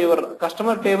suppose say your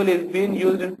customer table is being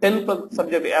used in 10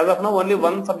 subject. As of now, only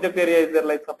one subject area is there,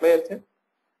 like supplier chain.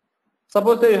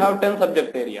 Suppose say you have 10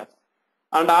 subject areas,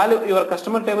 and all your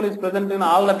customer table is present in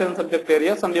all the 10 subject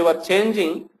areas, and you are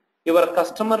changing your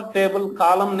customer table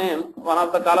column name, one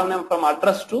of the column name, from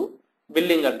address to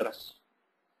billing address.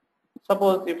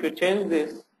 Suppose if you change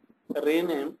this,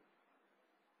 rename,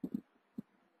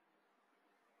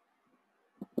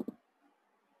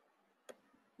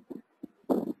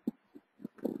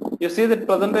 you see that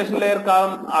presentation layer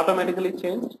column automatically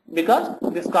changed, because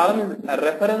this column is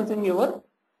referencing your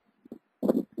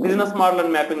business model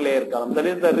and mapping layer column. That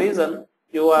is the reason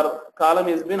your column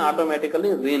is being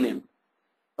automatically renamed.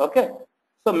 Okay.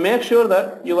 So make sure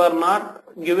that you are not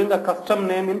giving a custom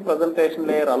name in presentation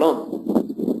layer alone.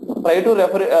 Try to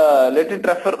let it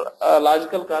refer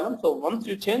logical column. So once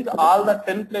you change, all the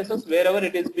 10 places wherever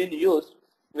it is being used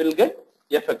will get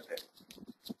affected.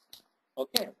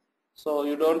 Okay. So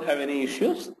you don't have any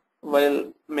issues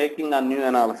while making a new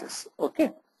analysis.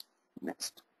 Okay.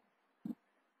 Next.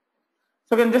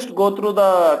 So we can just go through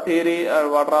the theory,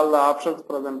 what are all the options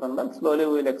present, and then slowly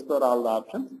we will explore all the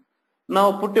options.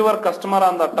 Now put your customer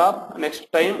on the top,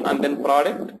 next time, and then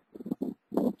product,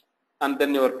 and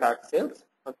then your fact sales.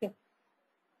 Okay.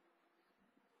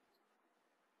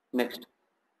 Next.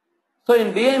 So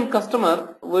in DIM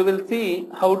customer, we will see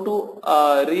how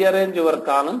to rearrange your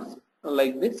columns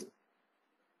like this.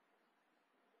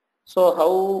 So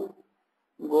how,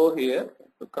 go here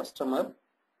to customer.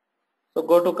 So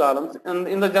go to columns, and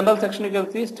in the general section you can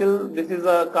see still this is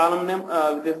a column name,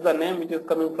 this is the name which is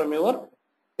coming from your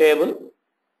table.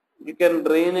 You can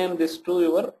rename this to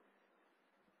your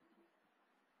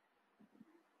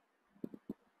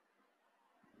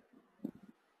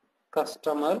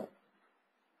customer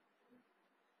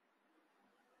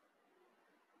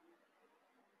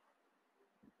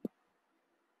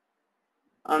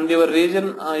and your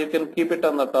region, you can keep it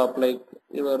on the top, like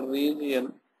your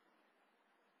region.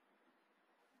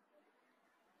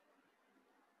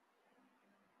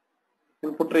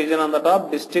 Input region on the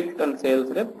top, district and sales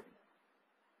rep.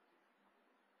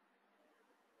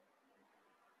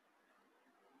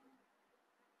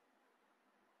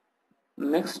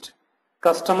 Next,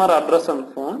 customer address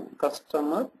and phone,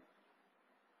 customer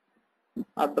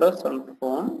address and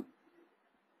phone.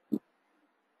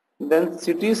 Then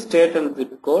city, state and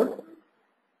zip code.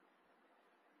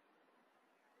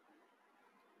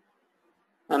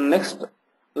 And next,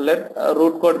 let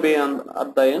root code be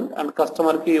at the end, and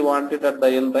customer key you want it at the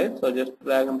end, right? So just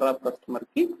drag and drop customer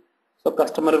key. So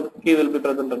customer key will be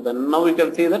present at the end. Now you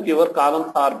can see that your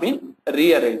columns are being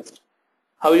rearranged.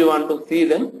 How you want to see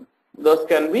them? Those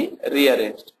can be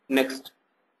rearranged. Next.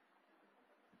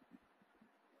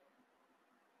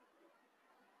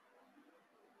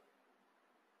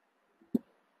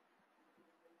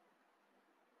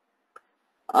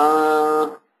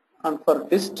 And for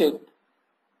district,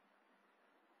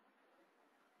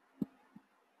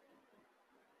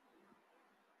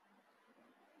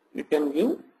 you can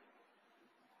give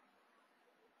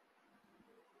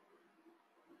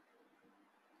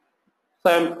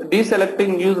so I am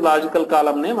deselecting use logical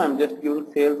column name. I am just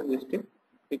giving sales district.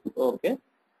 Click OK.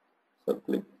 So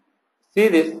click. See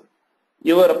this.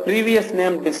 Your previous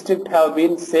name district have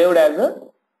been saved as a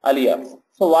alias.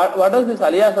 So what does this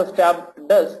aliases tab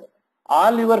does?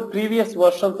 All your previous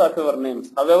versions of your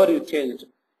names, however you changed,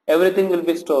 everything will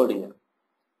be stored here.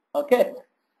 Okay.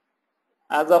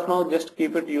 As of now, just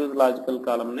keep it use logical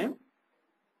column name.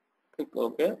 Click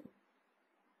OK.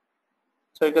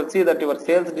 So you can see that your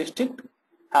sales district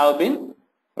have been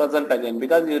present again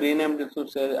because you renamed this to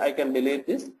say I can delete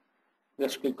this.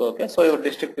 Just click OK. So your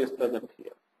district is present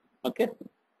here. Okay.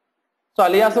 So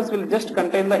aliases will just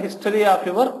contain the history of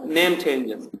your name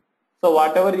changes. So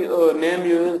whatever name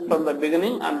you used from the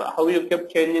beginning and how you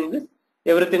kept changing this,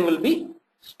 everything will be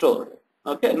stored.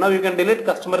 Okay. Now you can delete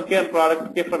customer key and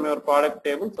product key from your product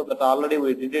table. So that already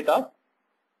we did it off.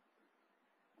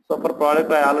 So for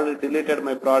product, I already deleted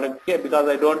my product key because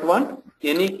I don't want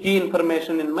any key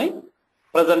information in my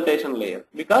presentation layer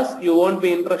because you won't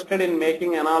be interested in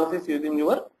making analysis using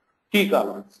your key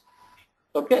columns.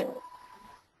 Okay.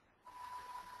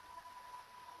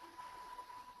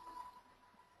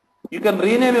 You can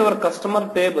rename your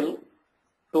customer table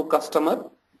to customer.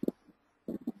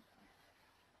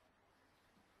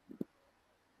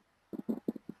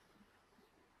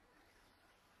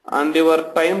 And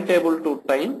your time table to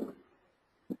time.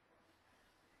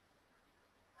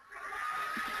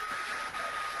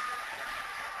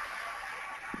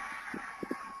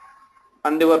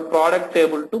 And your product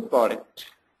table to product.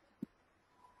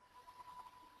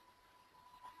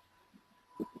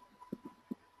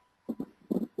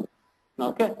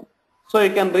 Okay. So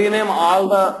you can rename all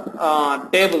the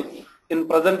tables in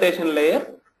presentation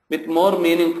layer with more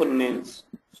meaningful names.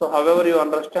 So however you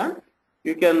understand,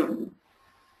 you can.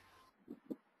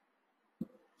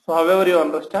 So however you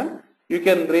understand, you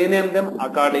can rename them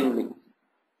accordingly.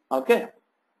 Okay.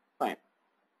 Fine.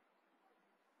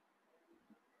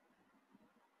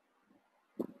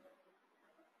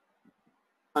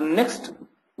 And next,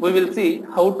 we will see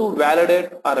how to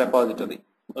validate a repository.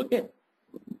 Okay.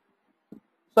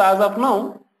 So as of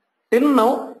now, till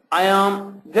now, I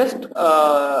am just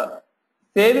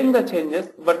saving the changes,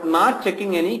 but not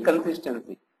checking any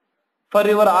consistency. For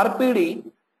your RPD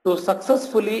to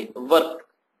successfully work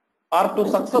or to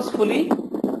successfully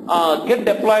get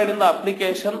deployed in the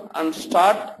application and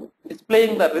start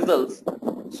displaying the results.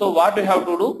 So what you have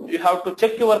to do? You have to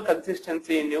check your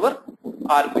consistency in your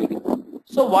RPD.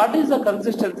 So what is the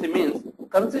consistency means?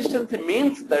 Consistency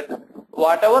means that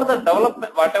whatever the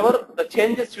development, whatever the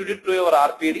changes you did to your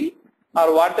RPD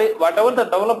or whatever the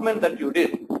development that you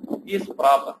did is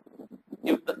proper.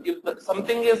 If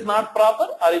something is not proper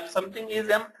or if something is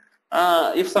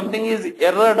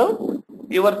errored out,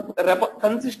 your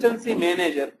consistency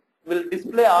manager will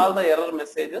display all the error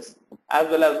messages as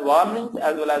well as warnings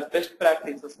as well as best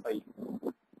practices for you.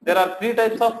 There are 3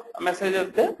 types of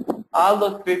messages there. All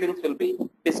those 3 things will be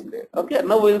displayed. Okay.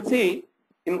 Now we will see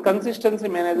in consistency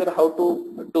manager how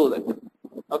to do that.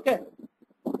 Okay.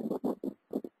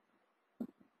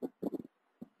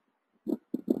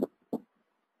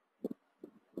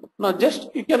 Now just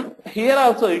you can here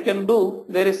also you can do,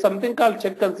 there is something called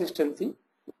check consistency.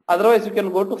 Otherwise you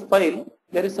can go to file,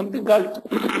 there is something called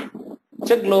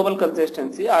check global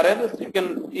consistency, or else you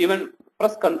can even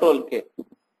press Ctrl K.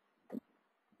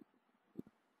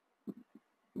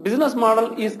 Business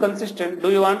model is consistent. Do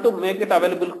you want to make it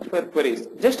available for queries?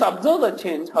 Just observe the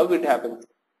change, how it happens.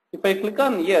 If I click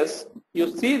on yes,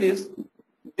 you see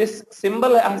this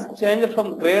symbol has changed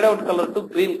from grayed out color to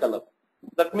green color.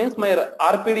 That means my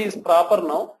RPD is proper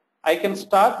now. I can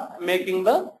start making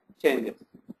the changes.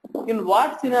 In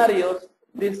what scenarios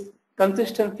this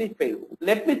consistency fails?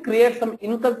 Let me create some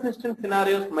inconsistent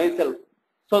scenarios myself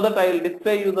so that I will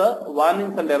display you the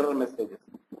warnings and error messages.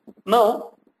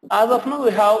 Now, as of now,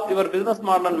 we have your business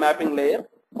model and mapping layer.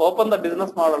 Open the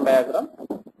business model diagram.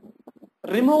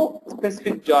 Remove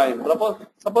specific join.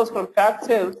 Suppose from fact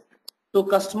sales to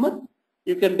customer,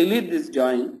 you can delete this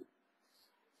join.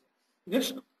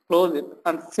 Just close it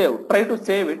and save. Try to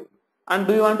save it. And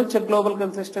do you want to check global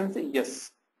consistency?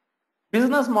 Yes.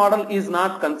 Business model is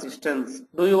not consistent.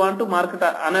 Do you want to mark it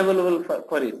unavailable for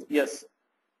queries? Yes.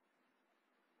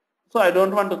 So I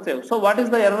don't want to save. So what is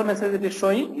the error message it is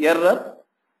showing? Error.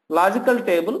 Logical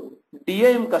table,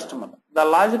 DIM customer. The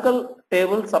logical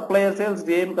table supplier sales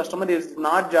DIM customer is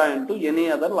not joined to any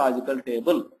other logical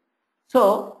table.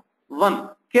 So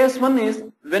case 1 is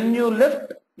when you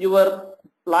left your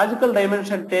logical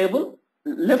dimension table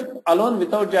left alone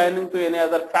without joining to any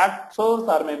other fact source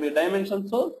or maybe dimension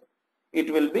source,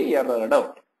 it will be errored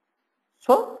out.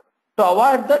 So to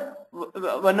avoid that,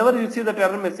 whenever you see that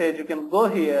error message, you can go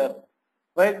here,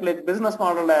 right click business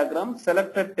model diagram,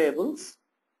 selected tables,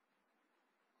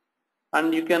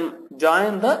 and you can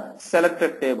join the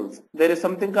selected tables. There is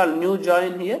something called new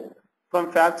join here.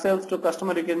 From fact sales to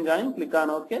customer you can join, click on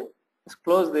OK, just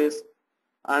close this,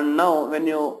 and now when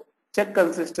you check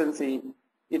consistency,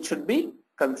 it should be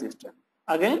consistent.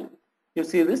 Again, you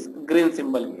see this green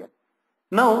symbol here.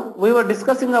 Now we were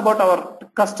discussing about our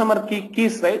customer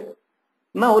keys, right?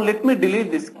 Now let me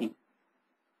delete this key.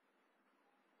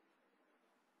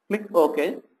 Click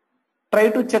OK. Try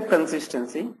to check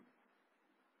consistency.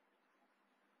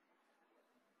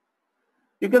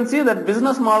 You can see that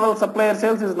business model supplier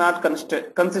sales is not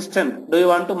consistent. Do you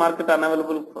want to mark it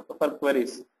unavailable for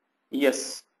queries?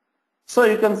 Yes. So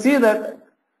you can see that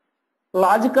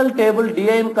logical table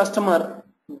DIM customer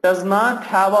does not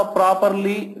have a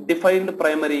properly defined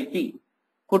primary key.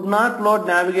 Could not load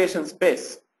navigation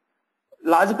space.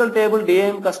 Logical table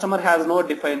DIM customer has no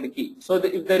defined key. So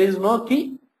if there is no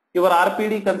key, your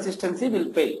RPD consistency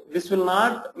will fail. This will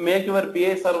not make your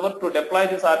PA server to deploy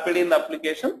this RPD in the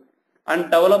application and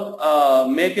develop,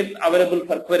 make it available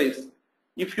for queries.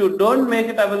 If you don't make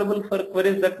it available for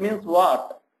queries, that means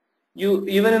what? You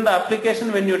even in the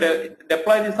application when you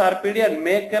deploy this RPD and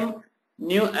make a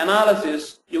new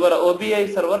analysis, your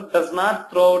OBIEE server does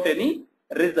not throw out any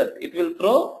result. It will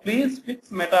throw please fix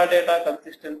metadata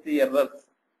consistency errors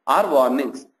or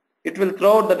warnings. It will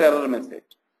throw out that error message.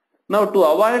 Now to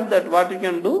avoid that, what you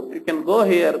can do, you can go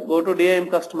here, go to DIM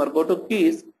customer, go to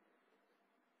keys,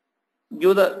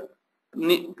 give the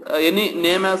any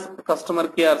name as customer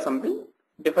key or something,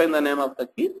 define the name of the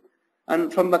key,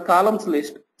 and from the columns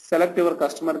list select your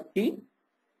customer key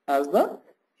as the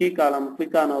key column,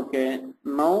 click on OK.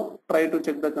 Now try to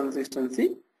check the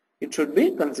consistency. It should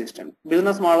be consistent.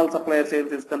 Business model supplier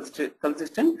sales is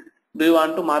consistent. Do you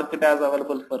want to mark it as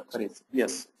available for queries?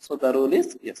 Yes. So the rule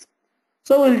is yes.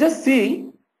 So we'll just see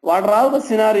what are all the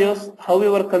scenarios how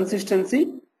your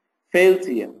consistency fails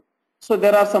here. So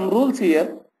there are some rules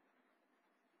here.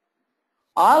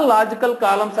 All logical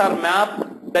columns are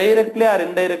mapped directly or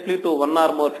indirectly to one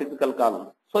or more physical columns.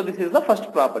 So this is the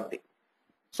first property.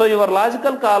 So your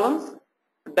logical columns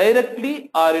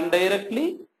directly or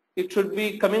indirectly, it should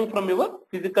be coming from your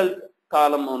physical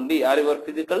column only or your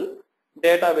physical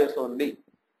database only.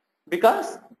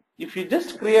 Because if you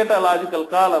just create a logical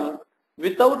column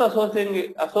without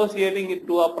associating it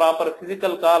to a proper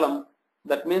physical column,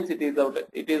 that means it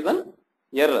is an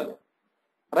error.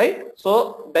 Right?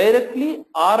 So directly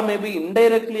or maybe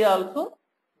indirectly also,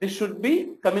 this should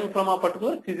be coming from a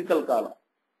particular physical column.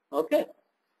 Okay?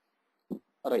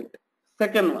 Right.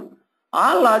 Second one,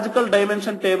 all logical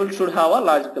dimension tables should have a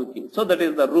logical key. So that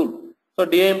is the rule. So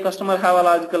DIM customer have a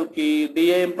logical key,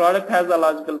 DIM product has a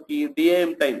logical key,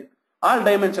 DIM time, all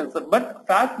dimensions, but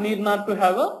fact need not to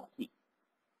have a key.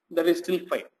 That is still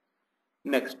fine.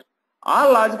 Next,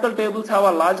 all logical tables have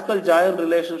a logical join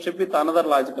relationship with another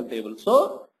logical table.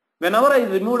 So whenever I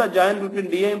remove a join between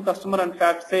DIM customer and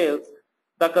fact sales,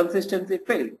 the consistency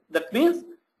fails. That means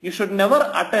you should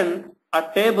never attend a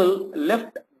table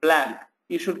left blank.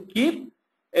 You should keep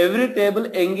every table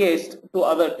engaged to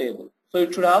other table. So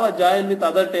it should have a join with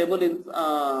other table in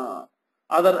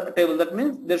other table. That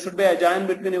means there should be a join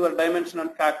between your dimension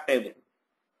and fact table.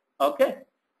 Okay.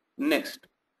 Next,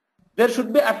 there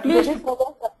should be at least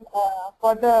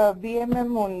for the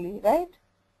BMM only, right?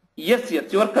 Yes,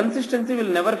 yes. Your consistency will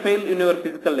never fail in your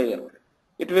physical layer.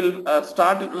 It will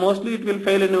mostly it will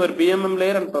fail in your BMM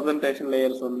layer and presentation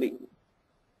layers only.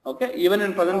 Okay. Even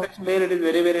in presentation layer it is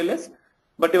very, very less.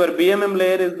 But your BMM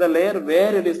layer is the layer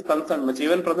where it is concerned much.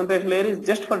 Even presentation layer is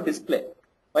just for display.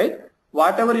 Right?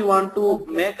 Whatever you want to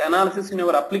make analysis in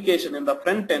your application in the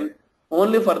front end,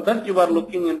 only for that you are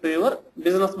looking into your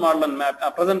business model and map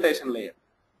presentation layer.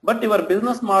 But your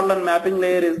business model and mapping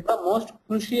layer is the most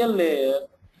crucial layer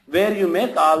where you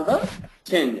make all the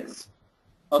changes.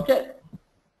 Okay.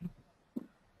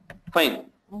 Fine.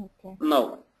 Okay.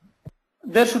 Now,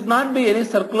 there should not be any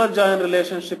circular join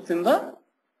relationships in the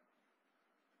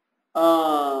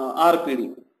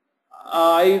RPD.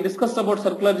 I discussed about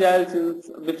circular join since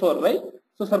before, right?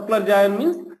 So circular join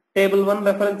means table 1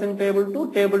 referencing table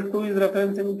 2, table 2 is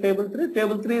referencing table 3,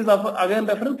 table 3 is again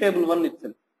referring table 1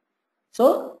 itself.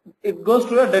 So it goes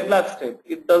to a deadlock state.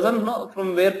 It doesn't know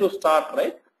from where to start,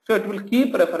 right? So it will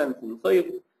keep referencing. So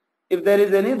if there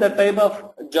is any that type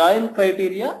of join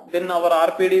criteria, then our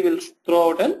RPD will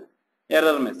throw out an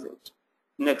error message.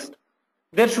 Next,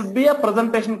 there should be a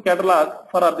presentation catalog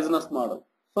for a business model.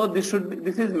 So this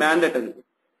is mandatory.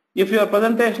 If your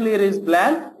presentation layer is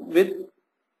blank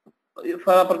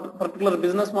for a particular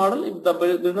business model, if the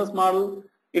business model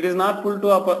it is not pulled to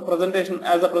a presentation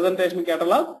as a presentation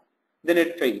catalog, then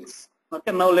it fails.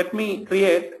 Okay, now let me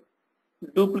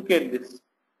duplicate this.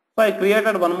 So I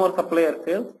created one more supplier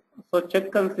sales. So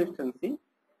check consistency.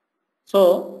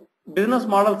 So business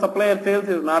model supplier sales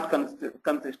is not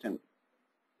consistent.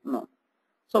 No.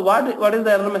 So what is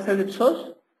the error message it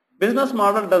shows? Business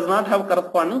model does not have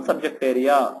corresponding subject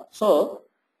area. So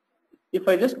if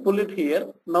I just pull it here,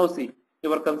 now see,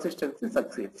 your consistency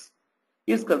succeeds.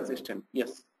 Is consistent,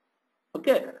 yes.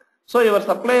 Okay. So your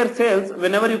supplier sales,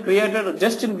 whenever you created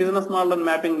just in business model and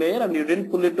mapping layer and you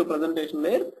didn't pull it to presentation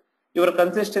layer, your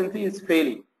consistency is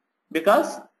failing.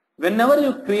 Because whenever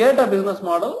you create a business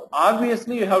model,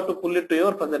 obviously you have to pull it to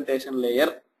your presentation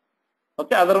layer.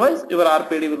 Okay, otherwise your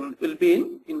RPD will be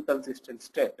in inconsistent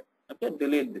state. Okay,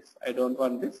 delete this. I don't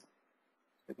want this.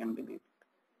 You can delete it.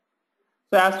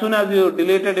 So as soon as you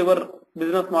deleted your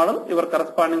business model, your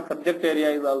corresponding subject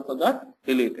area is also got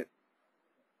deleted.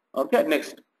 Okay,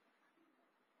 next.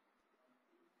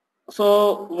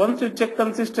 So once you check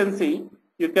consistency,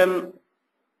 you can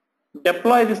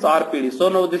deploy this RPD. So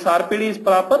now this RPD is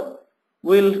proper.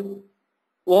 We'll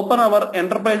open our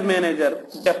enterprise manager,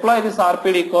 deploy this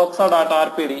RPD,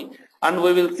 coxa.rpd, and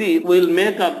we will see, we will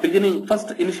make a beginning,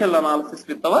 first initial analysis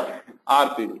with our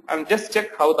RPD and just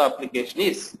check how the application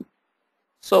is.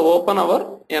 So open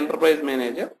our enterprise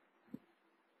manager.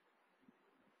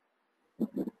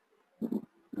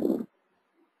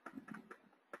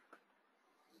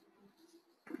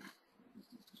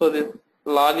 So this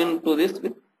login to this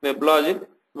with WebLogic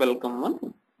welcome one.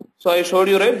 So I showed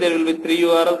you, right, there will be 3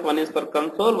 URLs, one is for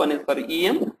console, one is for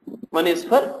EM, one is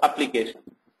for application.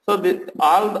 So this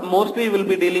mostly will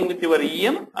be dealing with your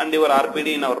EM and your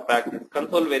RPD in our practice.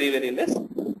 Console very less.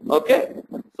 Okay.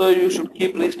 So you should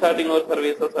keep restarting our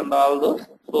services and all those.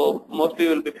 So mostly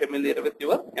you will be familiar with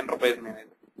your enterprise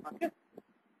manager. Okay.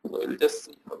 So we'll just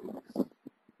see how it is.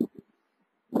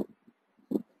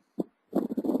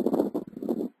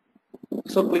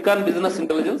 So click on business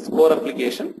intelligence core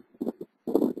application.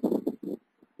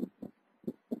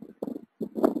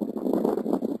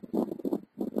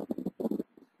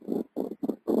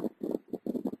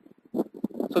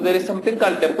 So there is something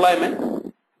called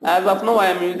deployment. As of now, I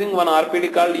am using one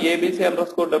RPD called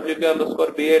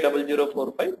ABC_WK_BIEE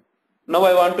 11g. Now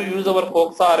I want to use our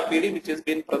coxa RPD, which is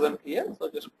been present here. So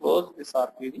just close this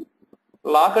RPD,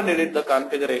 lock and edit the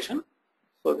configuration.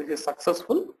 So this is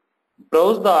successful.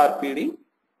 Browse the RPD.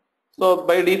 So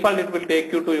by default, it will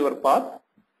take you to your path.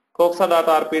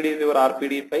 Coxa.rpd is your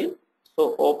RPD file.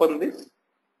 So open this,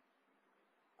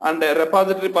 and the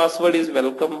repository password is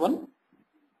welcome one.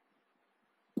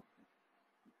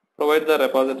 Provide the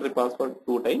repository password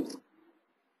 2 times.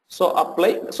 So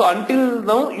apply. So until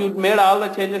now you made all the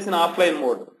changes in offline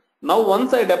mode. Now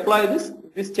once I deploy this,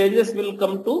 these changes will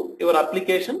come to your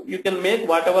application. You can make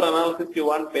whatever analysis you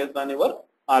want based on your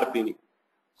RPD.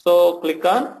 So click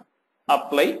on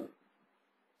apply.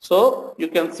 So you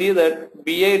can see that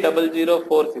BIEE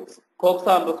 0046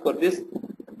 coxa_ this,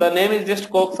 the name is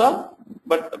just coxa,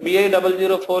 but BIEE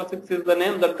 0046 is the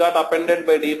name that got appended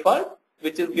by default,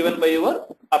 which is given by your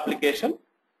application.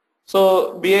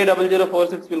 So BIEE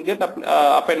 0046 will get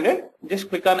appended. Just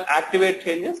click on activate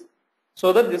changes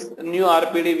so that this new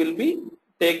RPD will be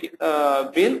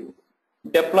been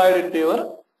deployed into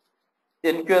your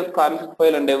NQS config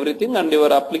file and everything, and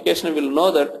your application will know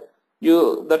that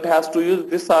that has to use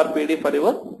this RPD for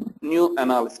your new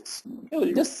analysis. Okay,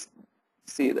 we'll just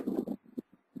see that.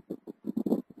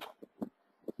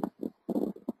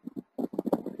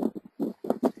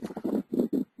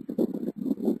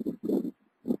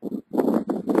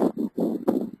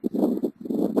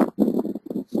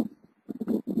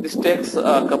 This takes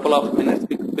a couple of minutes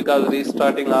because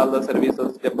restarting all the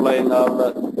services, deploying all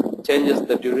the changes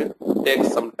that you did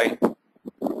takes some time. Okay.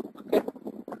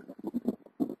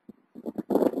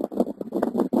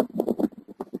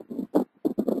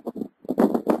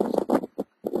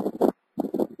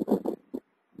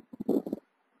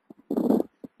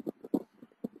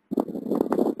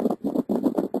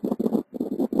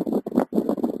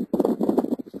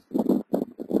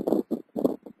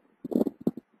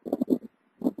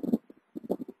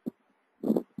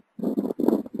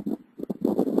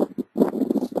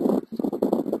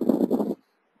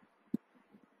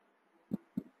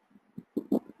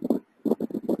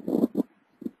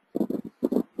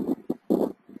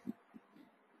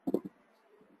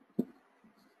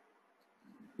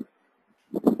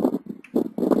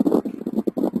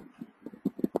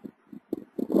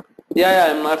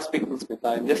 Yeah, I'm not speaking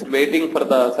Smita. I'm just waiting for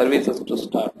the services to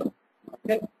start.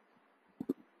 Okay.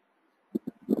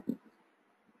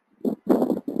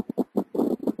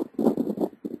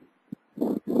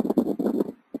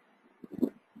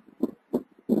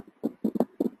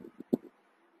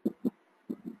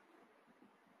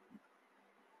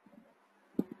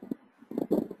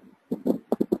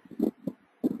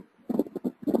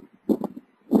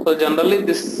 So generally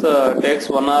this takes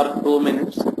 1 or 2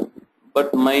 minutes,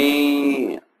 but my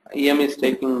EM is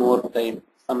taking more time.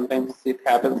 Sometimes it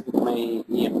happens with my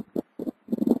EM.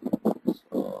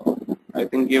 So I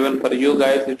think even for you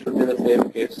guys it should be the same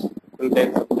case. It will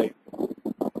take some time.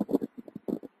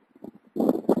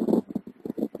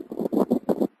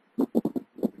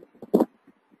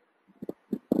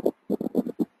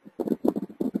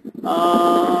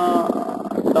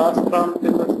 Task prompt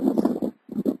in the sense.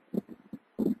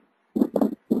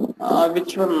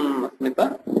 Which one, Smita?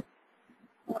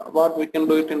 What we can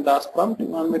do it in task prompt? You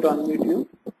want me to unmute you?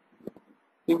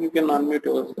 If you can unmute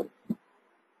yourself.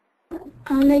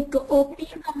 Like OP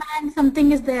command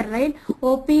something is there, right?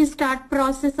 OP start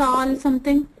process all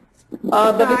something.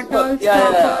 That is Start for, all,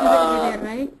 stop all will be there,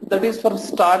 right? that is for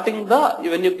starting the,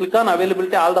 when you click on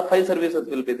availability, all the 5 services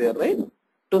will be there, right?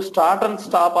 To start and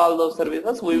stop all those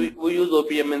services, we use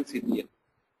OPM and CTL.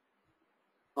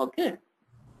 Okay.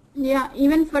 Yeah,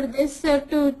 even for this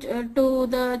to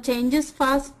the changes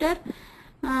faster,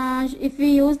 if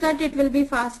we use that, it will be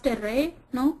faster, right?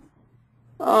 No?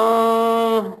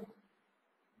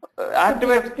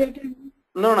 Activate.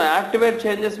 No, activate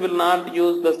changes will not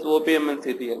use this OPM and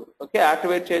CTL. Okay,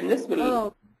 activate changes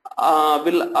will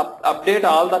update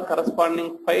all the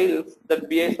corresponding files that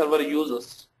BI server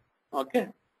uses. Okay.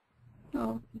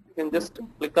 Oh. You can just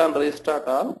click on restart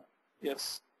all.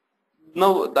 Yes.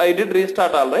 Now I did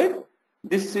restart all, right?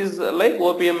 This is like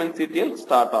OPM and CTL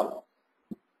start all.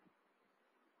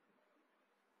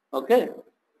 Okay.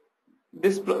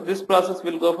 This process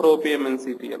will go for OPM and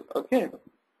CTL. Okay.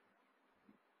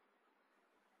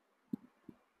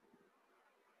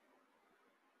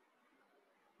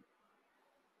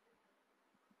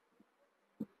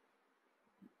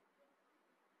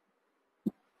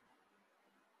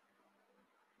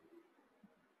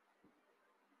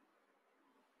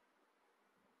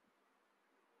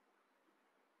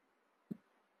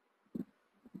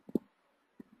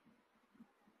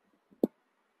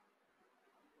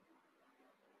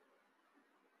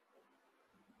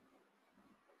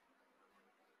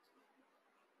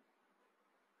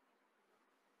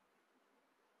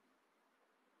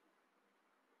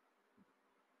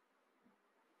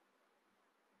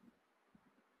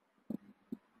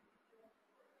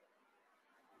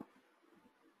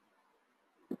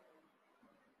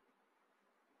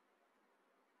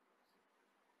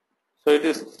 So it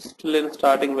is still in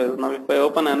starting phase. Now if I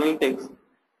open analytics,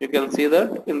 you can see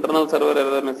that internal server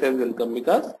error message will come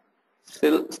because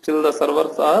still the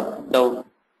servers are down.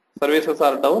 Services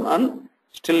are down and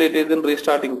still it is in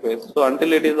restarting phase. So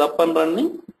until it is up and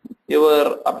running,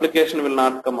 your application will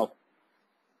not come up.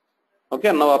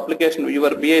 Okay, now application,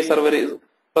 your BI server is,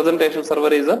 presentation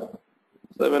server is up.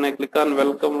 So when I click on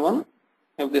welcome one,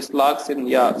 if this logs in,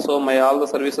 yeah, so my all the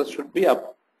services should be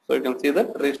up. So you can see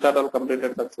that restart all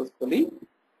completed successfully.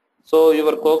 So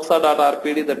your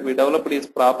coxa.rpd that we developed is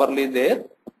properly there.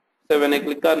 So when I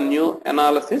click on new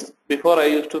analysis, before I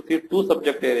used to see 2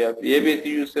 subject areas, ABC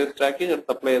usage tracking and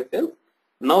supplier sales.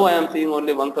 Now I am seeing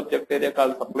only 1 subject area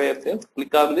called supplier sales.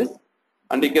 Click on this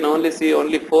and you can only see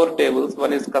only 4 tables.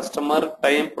 One is customer,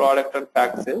 time, product and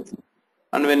fact sales.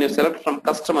 And when you select from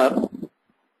customer,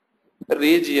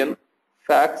 region,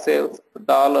 fact sales,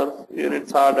 dollars,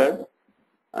 units ordered,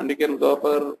 and you can go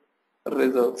for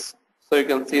results. So you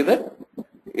can see that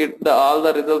all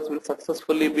the results will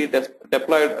successfully be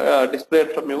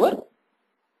displayed from your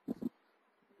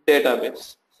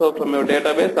database. So from your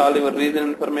database, all your region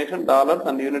information, dollars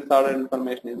and units ordered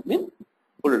information is being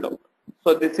pulled out.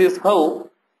 So this is how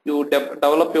you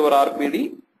develop your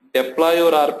RPD, deploy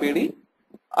your RPD,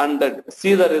 and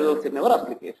see the results in your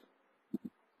application.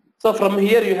 So from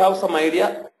here you have some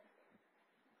idea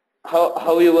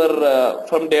how your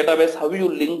from database, how you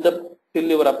link up till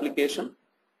your application,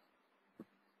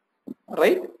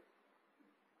 right?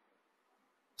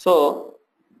 So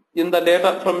in the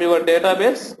data from your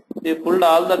database, you pulled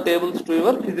all the tables to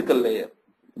your physical layer.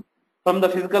 From the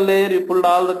physical layer, you pulled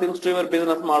all the things to your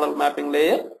business model mapping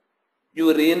layer.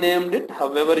 You renamed it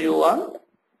however you want.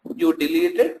 You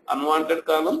deleted unwanted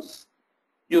columns.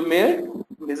 You made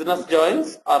business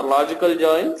joins or logical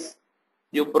joins.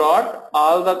 You brought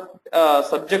all the entire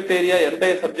subject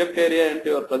area into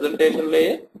your presentation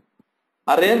layer.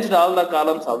 Arranged all the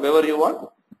columns however you want.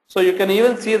 So you can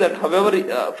even see that however,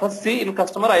 first see in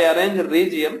customer I arrange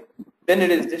region, then it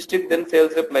is district, then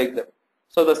sales rep, like that.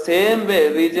 So the same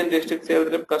way region, district, sales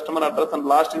rep, customer address and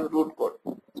last is root code.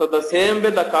 So the same way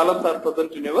the columns are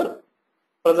present in your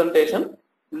presentation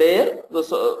layer.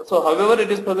 So however it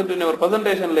is present in your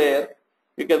presentation layer,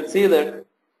 you can see that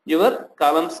your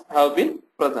columns have been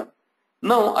present.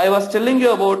 Now I was telling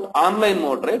you about online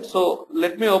mode, right? So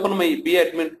let me open my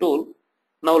OBIEE admin tool.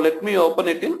 Now let me open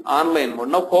it in online mode.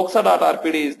 Now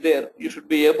coxa.rpd is there. You should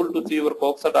be able to see your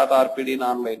coxa.rpd in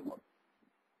online mode.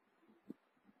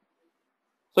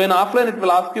 So in offline it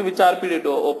will ask you which RPD to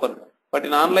open. But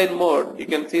in online mode you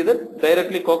can see that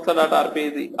directly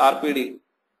coxa.rpd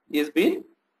is being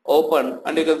opened,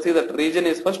 and you can see that region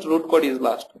is first, root code is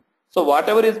last. So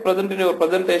whatever is present in your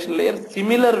presentation layer,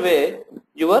 similar way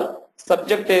your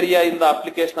subject area in the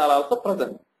application are also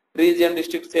present. Region,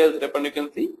 district, sales rep, and you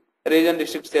can see region,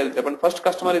 district, sales rep. And first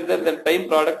customer is there, then time,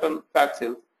 product, and fact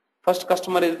sales. First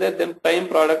customer is there, then time,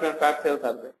 product, and fact sales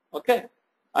are there. Okay.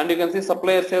 And you can see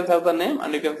supplier sales has the name,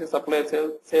 and you can see supplier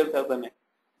sales has the name.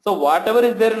 So whatever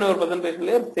is there in your presentation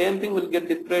layer, same thing will get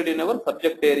displayed in your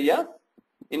subject area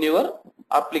in your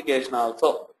application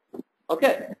also.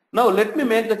 Okay. Now let me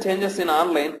make the changes in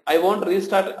online. I won't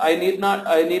restart. I need not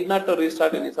to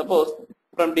restart any. Suppose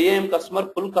from DAM customer,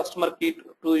 pull customer key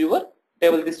to your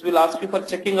table. This will ask you for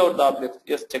checking out the objects.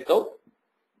 Yes, check out.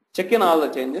 Check in all the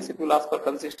changes. It will ask for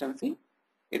consistency.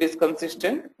 It is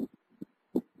consistent.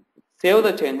 Save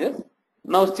the changes.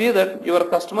 Now see that your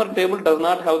customer table does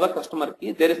not have the customer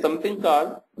key. There is something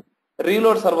called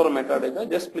reload server metadata.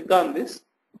 Just click on this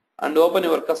and open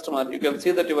your customer. You can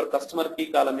see that your customer key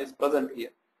column is present here.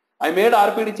 I made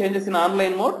RPD changes in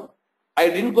online mode. I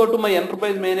didn't go to my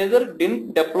enterprise manager,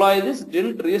 didn't deploy this,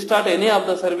 didn't restart any of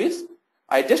the service.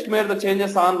 I just made the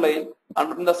changes online,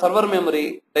 and from the server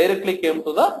memory directly came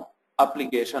to the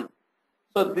application.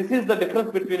 So this is the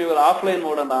difference between your offline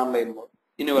mode and online mode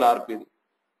in your RPD.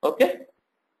 Okay.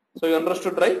 So you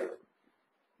understood, right?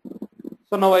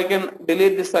 So now I can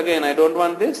delete this again. I don't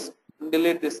want this.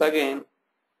 Delete this again.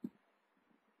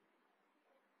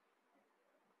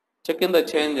 Check in the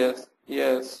changes.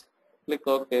 Yes. Click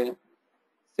OK.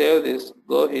 Save this.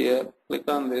 Go here. Click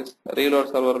on this. Reload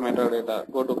server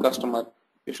metadata. Go to customer.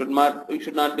 You should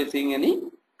not be seeing any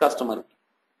customer.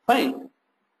 Fine.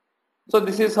 So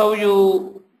this is how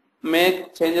you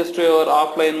make changes to your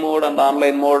offline mode and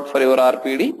online mode for your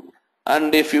RPD.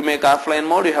 And if you make offline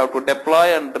mode, you have to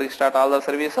deploy and restart all the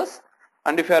services.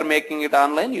 And if you are making it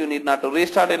online, you need not to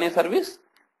restart any service.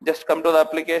 Just come to the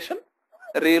application,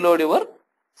 reload your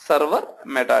server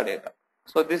metadata.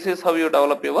 So this is how you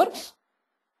develop your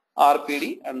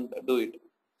RPD and do it.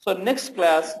 So next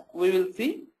class we will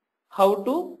see how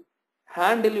to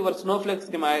handle your snowflake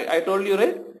schema. I told you,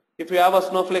 right? If you have a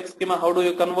snowflake schema, how do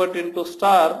you convert into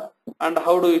star and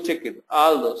how do you check it?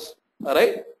 All those.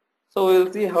 Alright? So we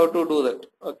will see how to do that.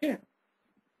 Okay.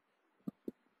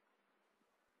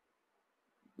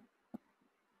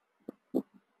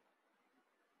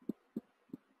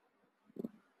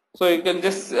 So you can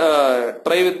just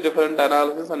try with different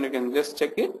analysis and you can just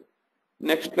check it.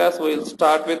 Next class we will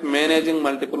start with managing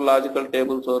multiple logical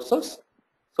table sources.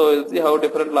 So we'll see how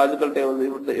different logical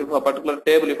tables, if a particular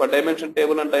table, if a dimension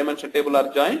table and dimension table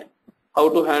are joined, how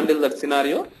to handle that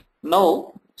scenario.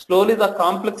 Now slowly the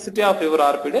complexity of your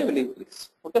RPD will increase.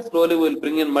 Okay, slowly we will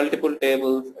bring in multiple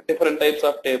tables, different types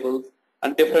of tables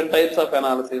and different types of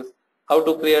analysis, how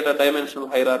to create a dimensional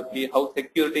hierarchy, how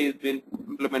security is being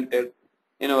implemented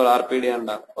in our RPD and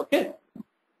all. Okay,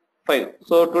 fine.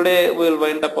 So today we will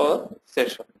wind up our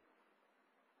session.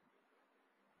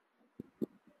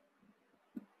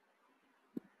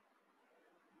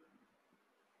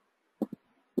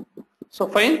 So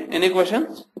fine, any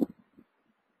questions?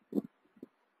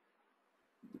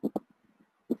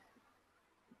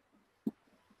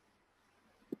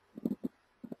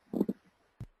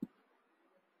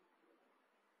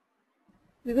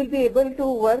 We will be able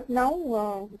to work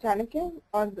now, Chanakya,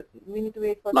 or we need to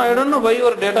wait for... No, I don't know why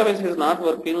your database is not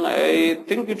working. I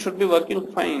think it should be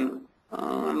working fine.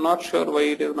 I'm not sure why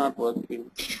it is not working.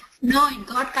 No, it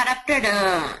got corrupted,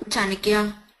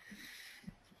 Chanakya.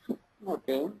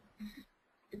 Okay.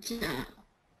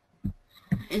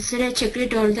 Yesterday I checked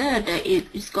it all that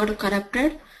it's got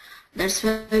corrupted. That's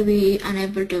why we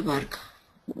unable to work.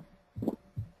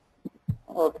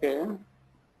 Okay.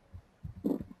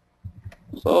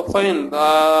 So fine.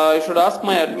 I should ask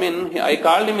my admin. I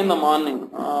called him in the morning.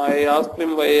 I asked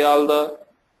him why all the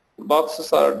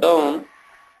boxes are down.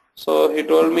 So he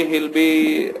told me he'll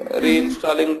be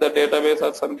reinstalling the database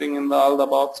or something in all the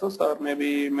boxes, or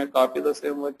maybe he may copy the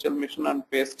same virtual machine and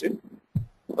paste it.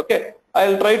 Okay,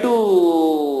 I'll try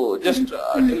to just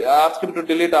ask him to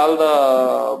delete all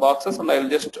the boxes, and I'll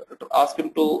just ask him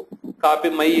to copy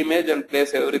my image and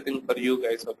place everything for you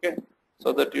guys. Okay,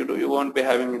 so that you won't be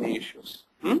having any issues.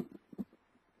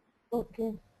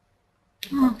 Okay.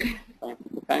 Okay. Fine.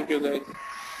 Thank you guys.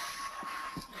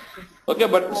 Okay,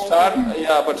 but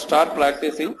start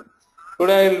practicing.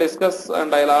 Today I will discuss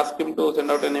and I'll ask him to send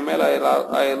out an email.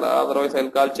 Otherwise I'll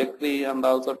call Chakri and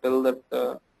also tell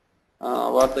that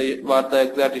what the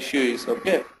exact issue is.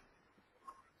 Okay.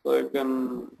 So you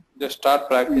can just start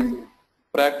practicing.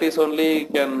 Practice only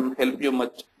can help you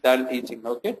much than teaching.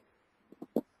 Okay.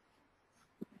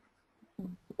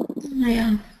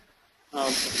 Yeah.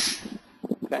 Okay.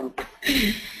 Thank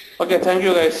you. Okay. Thank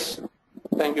you guys.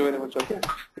 Thank you very much. Okay.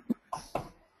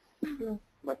 Thank you.